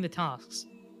that you're doing the tasks,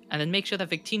 and then make sure that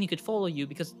Victini could follow you,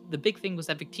 because the big thing was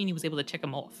that Victini was able to check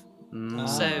them off.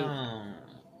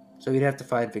 So we'd have to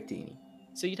find Victini.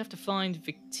 So you'd have to find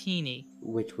Victini.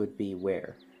 Which would be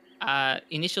where?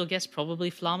 Initial guess,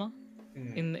 probably Flamma.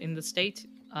 in the state.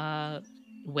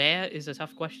 Where is a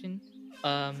tough question.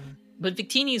 But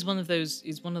Victini is one of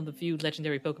the few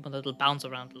legendary Pokemon that'll bounce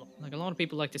around a lot. Like a lot of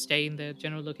people like to stay in their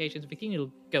general locations. Victini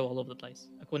will go all over the place,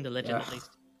 according to legend at Ugh.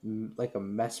 least. Like a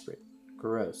Mesprit.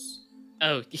 Gross.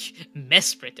 Oh,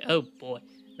 Mesprit. Oh boy,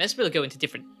 Mesprit will go into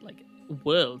different like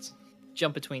worlds,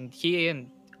 jump between here and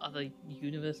other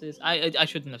universes. I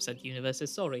shouldn't have said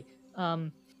universes. Sorry.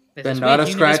 There's The this Not weird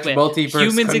a Scratch universe where multiverse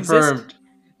humans confirmed. exist.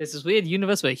 There's this weird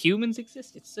universe where humans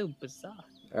exist. It's so bizarre.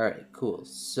 All right, cool.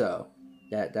 So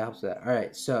that helps with that. All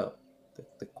right, so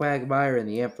the Quagmire and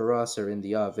the Ampharos are in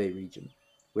the Ave region.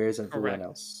 Where's everyone Correct.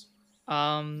 else?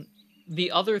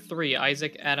 The other three,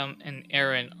 Isaac, Adam, and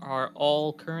Aaron, are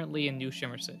all currently in New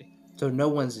Shimmer City. So no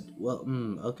one's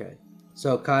okay.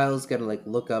 So Kyle's gonna like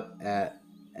look up at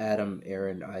Adam,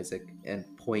 Aaron, Isaac, and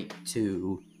point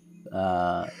to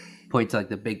like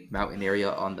the big mountain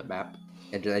area on the map,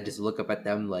 and I just look up at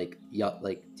them like y'all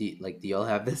do y'all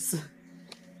have this?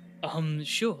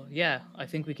 Sure, yeah. I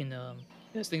think we can. You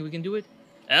guys think we can do it?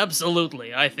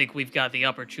 Absolutely. I think we've got the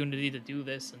opportunity to do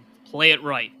this and play it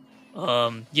right.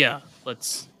 Yeah.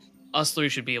 Us three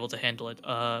should be able to handle it.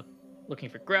 Looking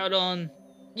for Groudon.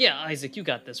 Yeah, Isaac, you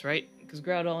got this, right? Because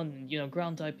Groudon,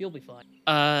 ground type, you'll be fine.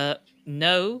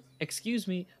 No. Excuse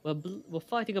me. We're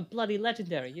fighting a bloody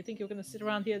legendary. You think you're gonna sit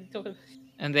around here and talk?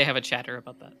 And they have a chatter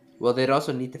about that. Well, they'd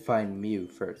also need to find Mew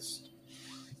first.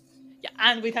 Yeah,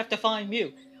 and we'd have to find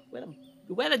Mew.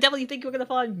 Where the devil do you think you're gonna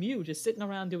find Mew just sitting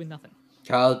around doing nothing?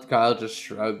 Kyle just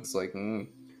shrugs like,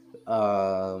 Good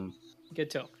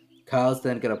talk. Kyle's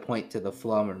then gonna point to the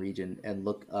Flama region and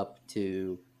look up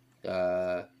to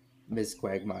Ms.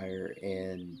 Quagmire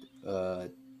and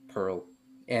Pearl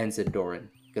and Zendoran.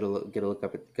 Gotta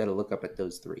look up at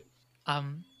those three. Well,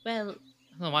 I don't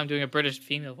know why I'm doing a British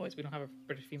female voice. We don't have a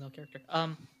British female character.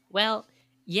 Well,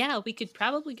 yeah, we could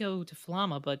probably go to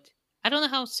Flama, but I don't know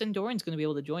how Zendoran's going to be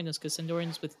able to join us because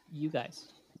Zendoran's with you guys.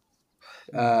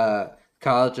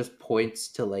 Kyle just points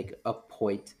to like a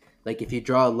point. Like if you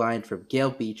draw a line from Gale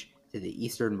Beach to the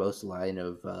easternmost line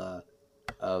to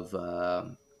the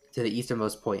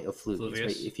easternmost point of Fluvius,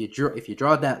 right? If you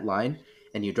draw that line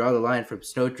and you draw the line from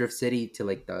Snowdrift City to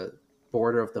like the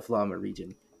border of the Flama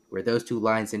region, where those two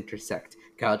lines intersect,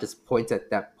 Kyle just points at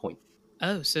that point.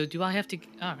 Oh, so do I have to?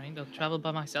 All right, I'll travel by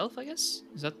myself, I guess.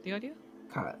 Is that the idea?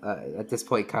 At this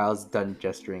point, Kyle's done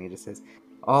gesturing and just says,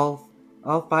 "All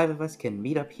five of us can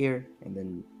meet up here, and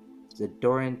then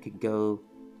Zendoran can go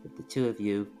with the two of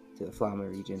you to the Flama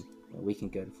region, and we can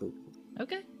go to Flute."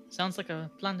 Okay, sounds like a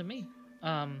plan to me.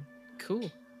 Cool.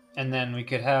 And then we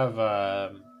could have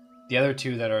the other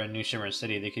two that are in New Shimmer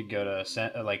City. They could go to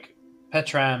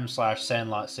Petram /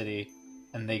 Sandlot City,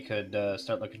 and they could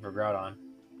start looking for Groudon.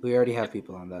 We already have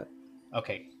people on that.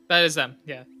 Okay. That is them.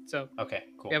 Yeah. So Okay.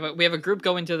 Cool. we have a group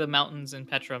going to the mountains in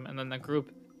Petram, and then the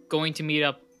group going to meet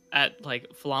up at like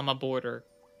Flama border,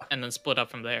 and then split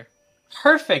up from there.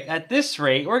 Perfect. At this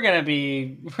rate, we're gonna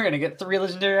get 3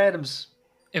 legendary items.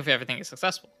 If everything is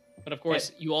successful. But of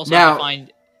course, you also Now- have to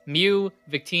find Mew,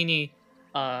 Victini,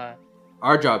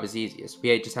 Our job is easiest.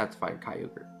 We just have to find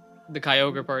Kyogre. the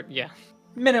Kyogre part. Yeah.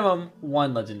 Minimum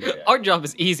 1 legendary. item. Our job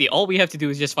is easy. All we have to do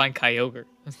is just find Kyogre.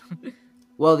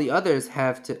 Well, the others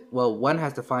have to. Well, one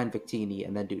has to find Victini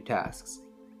and then do tasks.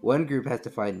 One group has to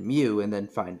find Mew and then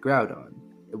find Groudon.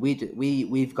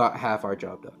 We've got half our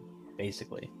job done.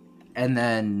 Basically. And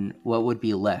then what would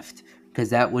be left? Because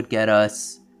that would get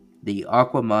us the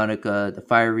Aqua Monica, the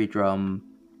Fiery Drum,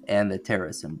 and the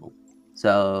Terra Symbol.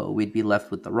 So we'd be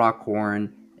left with the Rock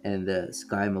Horn and the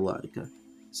Sky Melodica.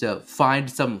 So find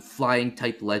some flying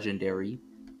type legendary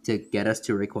to get us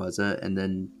to Rayquaza, and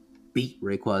then beat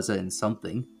Rayquaza in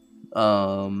something. We're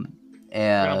gonna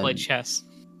play And chess.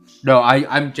 no,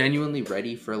 I'm genuinely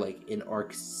ready for like in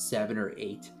Arc 7 or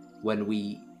 8 when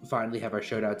we finally have our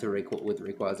showdown with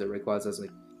Rayquaza. Rayquaza's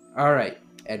like, all right,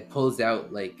 and pulls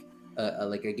out like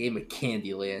a game of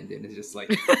Candyland, and it's just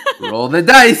like, roll the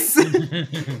dice.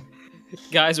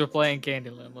 Guys, we're playing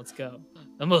Candyland. Let's go.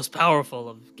 The most powerful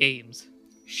of games.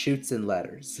 Shoots and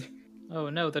ladders. Oh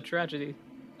no, the tragedy.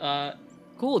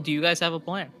 Cool. Do you guys have a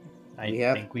plan? I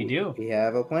think we do. We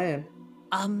have a plan.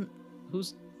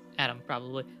 Who's Adam?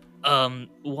 Probably.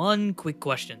 One quick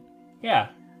question. Yeah.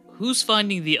 Who's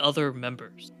finding the other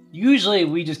members? Usually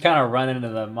we just kind of run into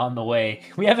them on the way.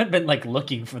 We haven't been like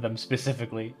looking for them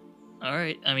specifically. All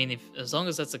right. I mean, as long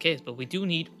as that's the case, but we do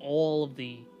need all of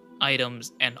the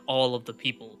items and all of the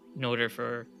people in order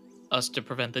for us to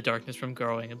prevent the darkness from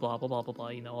growing and blah blah blah blah blah.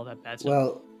 You know, all that bad stuff.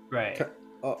 Well, Right.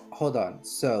 hold on.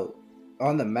 So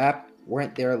on the map,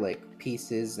 weren't there like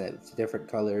pieces of different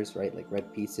colors, right? Like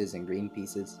red pieces and green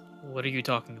pieces. What are you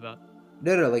talking about?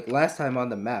 No, like last time on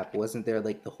the map, wasn't there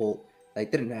like the whole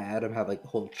like didn't Adam have like the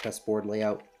whole chessboard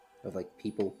layout of like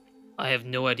people? I have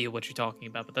no idea what you're talking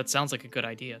about, but that sounds like a good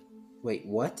idea. Wait,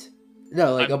 what?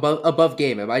 No, like I'm- above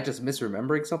game. Am I just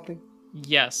misremembering something?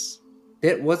 Yes.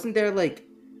 Wasn't there like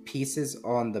pieces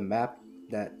on the map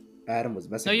that Adam was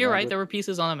messing No, you're around right. with? There were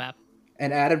pieces on the map.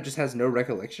 And Adam just has no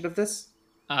recollection of this?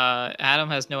 Adam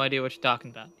has no idea what you're talking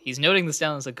about. He's noting this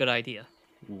down as a good idea.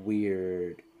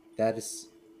 Weird. That is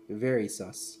very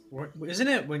sus. Isn't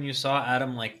it when you saw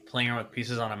Adam like playing around with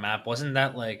pieces on a map? Wasn't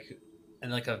that like in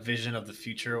like a vision of the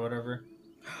future or whatever?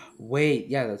 Wait,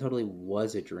 yeah, that totally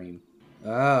was a dream.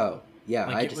 Oh, yeah.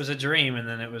 Like it was a dream, and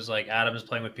then it was like Adam is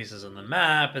playing with pieces on the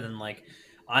map, and then like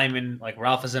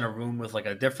Ralph is in a room with like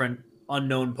a different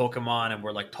unknown Pokemon, and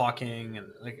we're like talking, and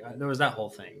like there was that whole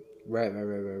thing. Right.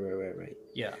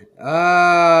 Yeah.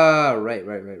 Ah, right.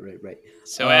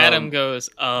 So Adam goes,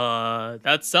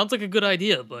 that sounds like a good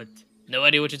idea, but no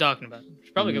idea what you're talking about. You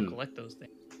should probably go collect those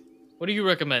things. What do you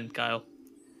recommend, Kyle?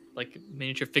 Like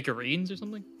miniature figurines or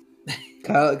something?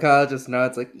 Kyle just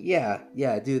nods like, yeah,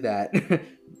 do that.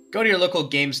 Go to your local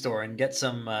game store and get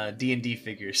some D&D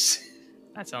figures.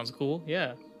 That sounds cool,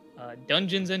 yeah.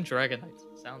 Dungeons and Dragonites.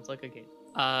 Sounds like a game.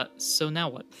 So now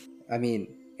what? I mean,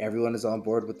 everyone is on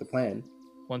board with the plan.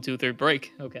 1, 2, 3,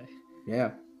 break. Okay.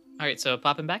 Yeah. Alright, so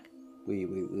popping back. We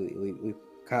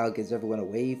Kyle gives everyone a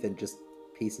wave and just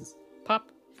pieces. Pop,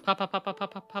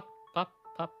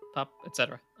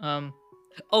 etc.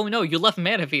 Oh no, you left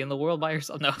Manaphy in the world by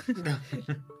yourself. No.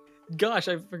 Gosh,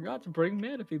 I forgot to bring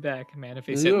Manaphy back.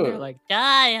 Manaphy sitting there like,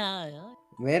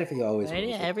 Manaphy always Where rolls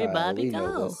did with everybody Kyle. We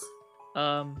know go? this.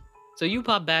 So you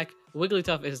pop back.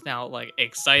 Wigglytuff is now like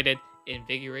excited,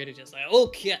 invigorated, just like,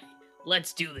 okay,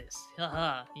 let's do this.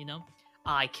 Haha, you know?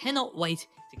 I cannot wait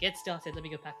to get started. Let me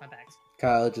go pack my bags.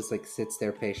 Kyle just like sits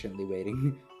there patiently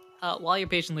waiting. While you're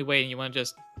patiently waiting, you want to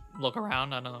just look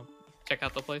around, I don't know, check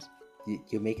out the place?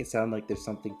 You make it sound like there's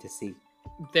something to see.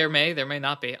 There may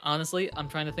not be. Honestly, I'm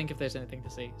trying to think if there's anything to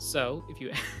see. So, if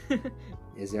you...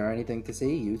 Is there anything to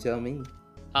see? You tell me.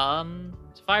 The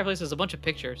fireplace has a bunch of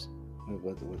pictures.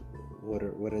 What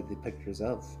are the pictures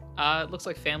of? It looks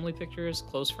like family pictures,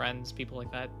 close friends, people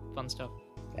like that, fun stuff.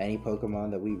 Any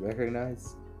Pokemon that we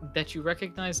recognize? That you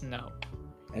recognize? No.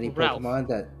 Any Ralph. Pokemon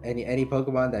that any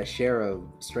Pokemon that share a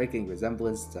striking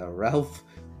resemblance to Ralph?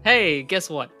 Hey, guess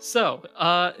what? So,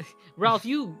 Ralph,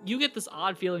 you get this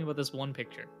odd feeling about this one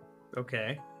picture.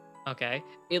 Okay. Okay,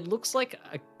 it looks like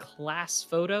a class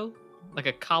photo, like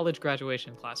a college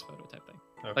graduation class photo type thing.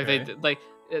 Okay. Like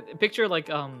picture like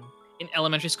in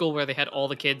elementary school where they had all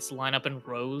the kids line up in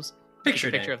rows.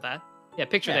 Picture Take a picture day. of that. Yeah,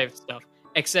 picture Yeah. day stuff.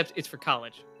 Except it's for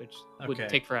college, which would Okay.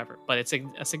 take forever, but it's a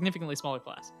significantly smaller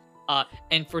class.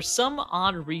 And for some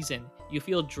odd reason, you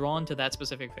feel drawn to that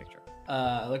specific picture.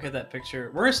 Look at that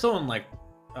picture. We're still in like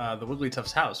the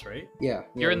Wigglytuff's house, right? Yeah.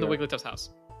 You're in the yeah. Wigglytuff's house.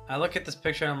 I look at this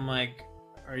picture and I'm like,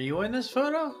 are you in this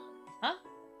photo?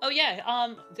 Oh yeah,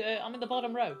 I'm in the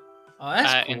bottom row. Oh,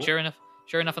 that's cool. And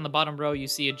sure enough, in the bottom row, you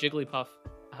see a Jigglypuff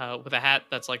with a hat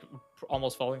that's like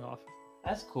almost falling off.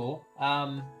 That's cool.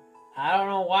 I don't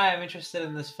know why I'm interested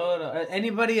in this photo.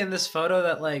 Anybody in this photo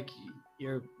that like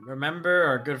you remember or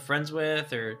are good friends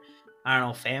with, or I don't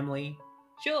know, family?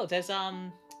 Sure, there's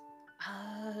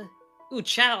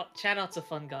Chatout's a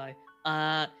fun guy.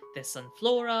 There's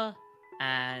Sunflora,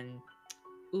 and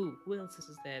who else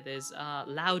is there? There's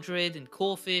Loudred and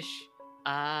Corfish.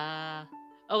 And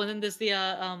then there's the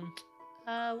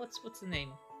what's the name?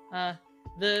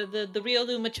 The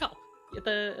Riolu Machop at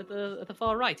the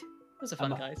far right. Those are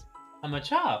fun guys. I'm a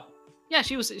chop. Yeah,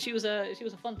 she was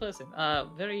a fun person.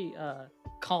 Very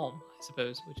calm, I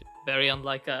suppose, which is very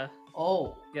unlike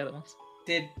Oh, the other ones.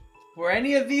 were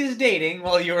any of these dating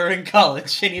while you were in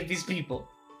college? Any of these people?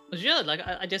 Well, sure, like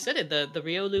I just said it. The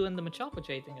Riolu and the Machop were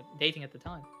dating at the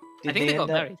time. I Did think they got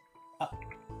end up- married.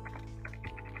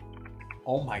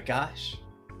 Oh my gosh.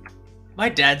 My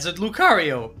dad's a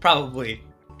Lucario, probably.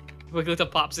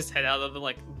 Wigglytuff pops his head out of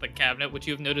the cabinet, which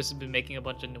you've noticed has been making a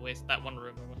bunch of noise. That one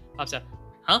room pops out.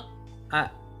 Huh?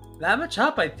 That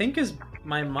Machop, I think, is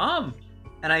my mom.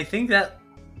 And I think that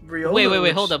Riolu Wait,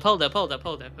 was- hold up.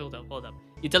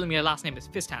 You're telling me your last name is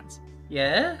Fisthands?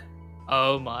 Yeah?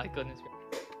 Oh my goodness.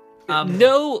 Um,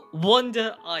 No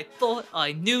wonder I thought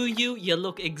I knew you. You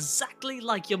look exactly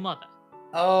like your mother.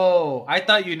 Oh, I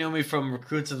thought you knew me from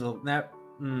Recruits of the...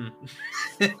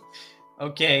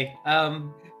 Okay,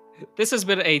 This has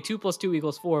been a 2 +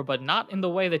 2 = 4, but not in the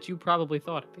way that you probably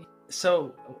thought it'd be.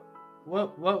 so...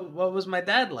 What was my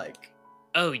dad like?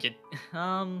 Oh, you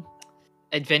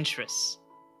adventurous.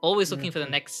 Always looking for the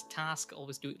Mhm. next task,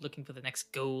 always looking for the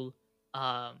next goal.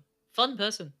 Fun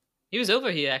person. He was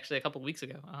over here actually a couple weeks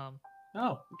ago.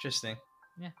 Oh, interesting.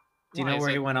 Yeah. Do you Why, know is where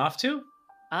it- he went off to?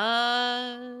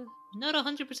 Not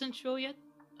 100% sure yet.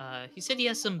 He said he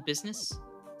has some business.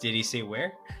 Did he say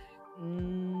where?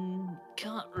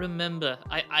 Can't remember.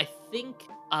 I think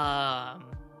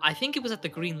it was at the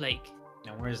Green Lake.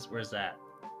 And where's that?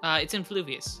 It's in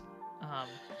Fluvius.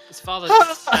 His father's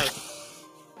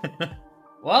out.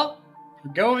 Well,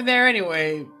 we're going there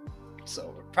anyway,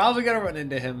 so we're probably gonna run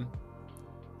into him.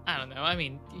 I don't know. I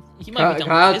mean, he might be done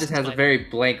Kyle with just business has a by very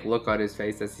blank look on his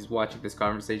face as he's watching this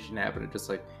conversation happen, and just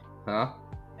like, huh?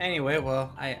 Anyway,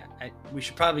 well, we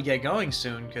should probably get going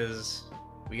soon because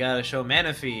we gotta show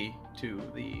Manaphy to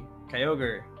the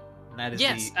Kyogre, and that then. is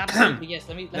Yes, the absolutely. Yes.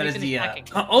 Let me that is finish the packing.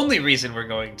 only reason we're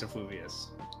going to Fluvius.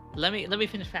 Let me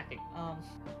finish packing.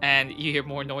 And you hear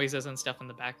more noises and stuff in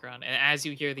the background. And as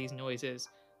you hear these noises,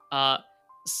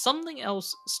 something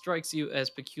else strikes you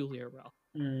as peculiar, Ralph.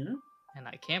 Mm-hmm. And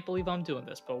I can't believe I'm doing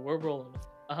this, but we're rolling with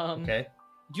it. Okay.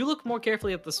 You look more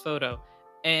carefully at this photo,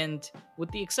 and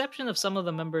with the exception of some of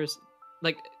the members,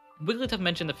 like Wigglytuff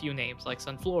mentioned a few names, like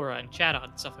Sunflora and Chatot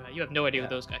and stuff like that. You have no idea Yeah.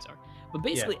 who those guys are. But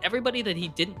basically, everybody that he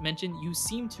didn't mention, you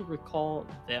seem to recall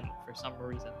them for some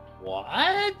reason.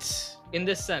 What? In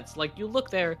this sense, like you look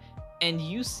there, and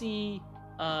you see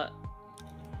an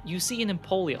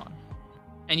Empoleon,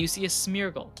 and you see a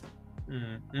Smeargle.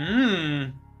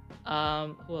 Mm.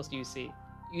 Who else do you see?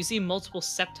 You see multiple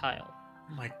Sceptile.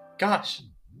 Oh my gosh.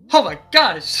 Oh my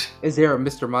gosh. Is there a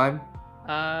Mr. Mime?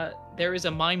 There is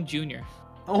a Mime Junior.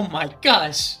 Oh my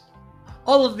gosh.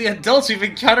 All of the adults we've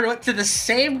encountered went to the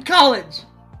same college.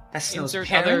 That's Snow's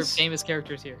Insert other parents. famous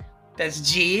characters here. That's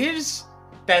Jeeves.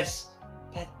 That's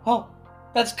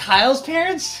Kyle's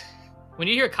parents. When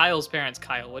you hear Kyle's parents,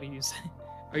 Kyle, what do you say?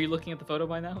 Are you looking at the photo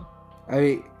by now? I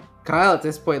mean, Kyle at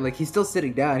this point, like, he's still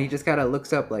sitting down. He just kind of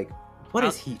looks up, like, what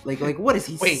is he like? What is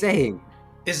he Wait. saying?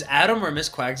 Is Adam or Miss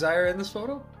Quagsire in this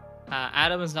photo?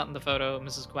 Adam is not in the photo.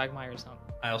 Mrs. Quagmire is not.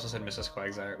 I also said Mrs.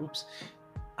 Quagsire. Oops.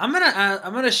 I'm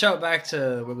gonna shout back to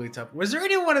Wigglytuff. Was there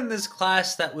anyone in this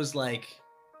class that was like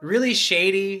really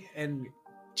shady and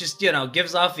just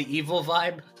gives off the evil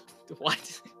vibe?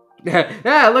 What?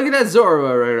 Yeah, look at that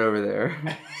Zorua right over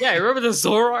there. Yeah, I remember the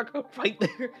Zoroark right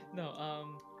there. No,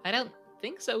 I don't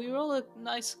think so. We were all a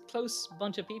nice, close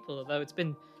bunch of people, though it's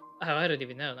been, I don't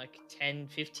even know, like 10,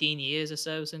 15 years or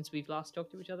so since we've last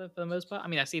talked to each other for the most part. I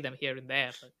mean, I see them here and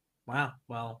there, but... Wow.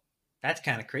 Well, that's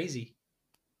kind of crazy.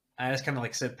 I just kind of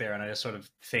like sit there and I just sort of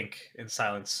think in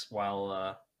silence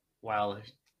while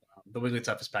the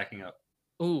Wigglytuff is packing up.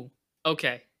 Ooh,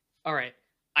 okay. All right.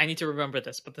 I need to remember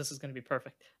this, but this is going to be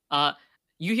perfect.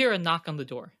 You hear a knock on the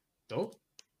door. Oh,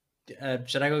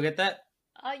 should I go get that?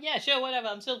 Yeah, sure, whatever.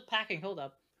 I'm still packing. Hold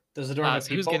up. Does the door have So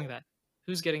people? who's getting that?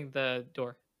 Who's getting the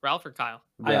door? Ralph or Kyle?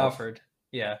 I Ralph. offered.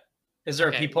 Yeah. Is there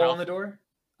Okay, a peephole Ralph. on the door?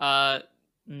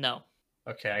 No.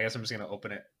 Okay, I guess I'm just gonna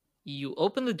open it. You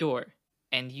open the door,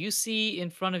 and you see in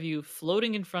front of you,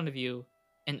 floating in front of you,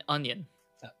 an onion.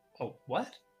 Oh,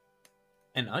 what?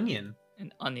 An onion?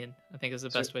 An onion, I think is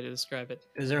the So- best way to describe it.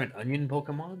 Is there an onion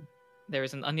Pokemon? There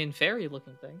is an onion fairy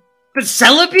looking thing. But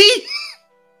Celebi?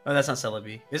 Oh, that's not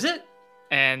Celebi. Is it?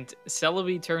 And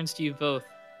Celebi turns to you both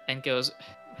and goes,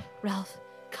 Ralph,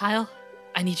 Kyle,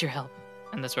 I need your help.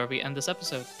 And that's where we end this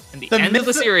episode. And the The end of the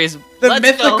myth- series. The Let's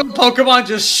mythical go. Pokemon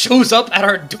just shows up at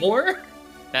our door?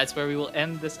 That's where we will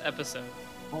end this episode.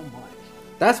 Oh my.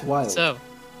 That's wild. So,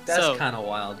 That's kind of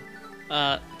wild.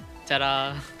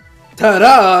 ta-da.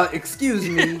 Ta-da! Excuse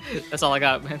me. That's all I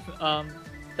got, man.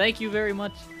 Thank you very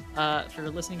much for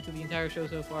listening to the entire show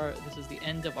so far. This is the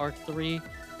end of Arc 3.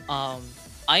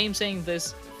 I am saying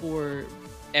this for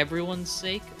everyone's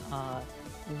sake.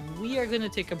 We are going to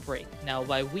take a break. Now,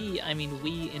 by we, I mean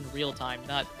we in real time,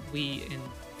 not we in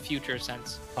future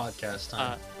sense. Podcast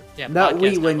time. Yeah, Not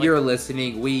we podcast time, when like- you're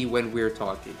listening, we when we're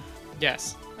talking.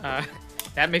 Yes,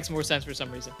 that makes more sense for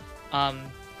some reason.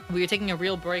 We are taking a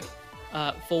real break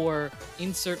for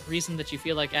insert reason that you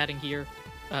feel like adding here.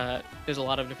 There's a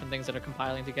lot of different things that are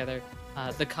compiling together.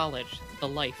 The college, the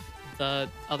life, the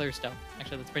other stuff.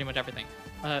 Actually, that's pretty much everything.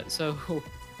 So,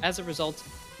 as a result,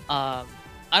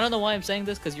 I don't know why I'm saying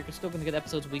this, because you're still going to get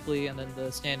episodes weekly, and then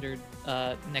the standard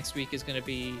next week is going to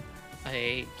be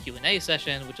a Q&A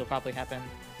session, which will probably happen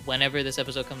whenever this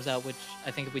episode comes out, which I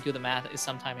think if we do the math is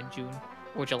sometime in June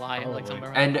or July, like Probably.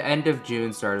 somewhere around there. End of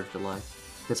June, start of July,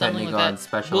 Something depending like on that.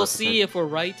 special. We'll see episodes. if we're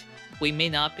right. We may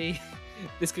not be.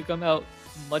 This could come out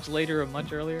much later or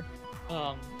much earlier.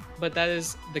 But that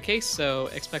is the case, so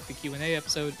expect the Q&A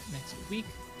episode next week.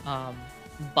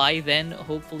 By then,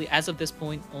 hopefully, as of this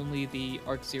point, only the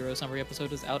Arc 0 summary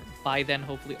episode is out. By then,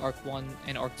 hopefully, Arc 1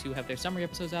 and Arc 2 have their summary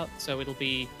episodes out, so it'll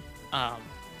be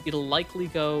It'll likely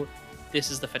go. This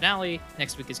is the finale.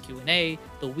 Next week is Q&A.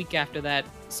 The week after that,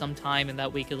 sometime in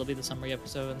that week, it'll be the summary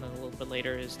episode, and then a little bit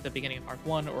later is the beginning of Arc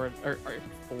 1 or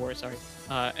 4, sorry,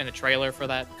 and a trailer for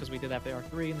that because we did that for Arc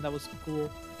 3, and that was cool.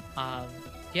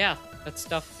 Yeah, that's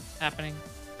stuff happening.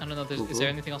 I don't know. Is there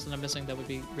anything else that I'm missing that would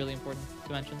be really important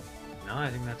to mention? No, I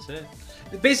think that's it.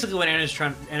 Basically, what Andrew's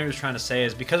trying to say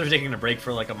is because we're taking a break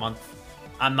for like a month,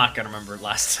 I'm not gonna remember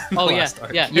last. Oh yeah, last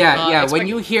arc. yeah. When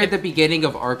you hear the beginning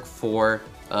of Arc 4,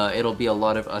 it'll be a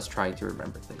lot of us trying to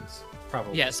remember things.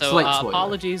 Probably. Yeah. So Slight spoiler.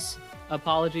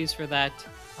 apologies for that.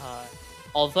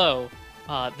 Although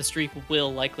the streak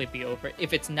will likely be over.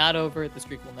 If it's not over, the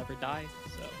streak will never die.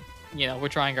 So we're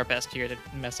trying our best here to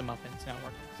mess them up, and it's not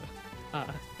working.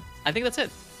 So I think that's it.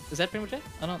 Is that pretty much it?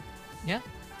 I don't. Yeah.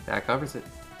 That covers it.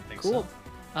 I think Cool.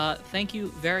 so. Thank you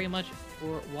very much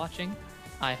for watching.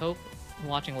 I hope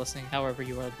watching, listening, however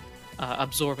you are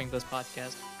absorbing this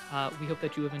podcast. We hope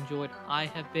that you have enjoyed. I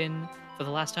have been, for the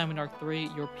last time in Arc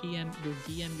 3, your PM, your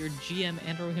DM, your GM,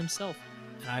 Andrew himself.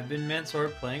 And I've been Mansoor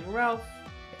playing Ralph.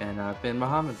 And I've been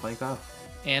Muhammad playing Kyle.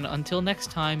 And until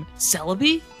next time,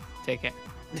 Celebi, take care.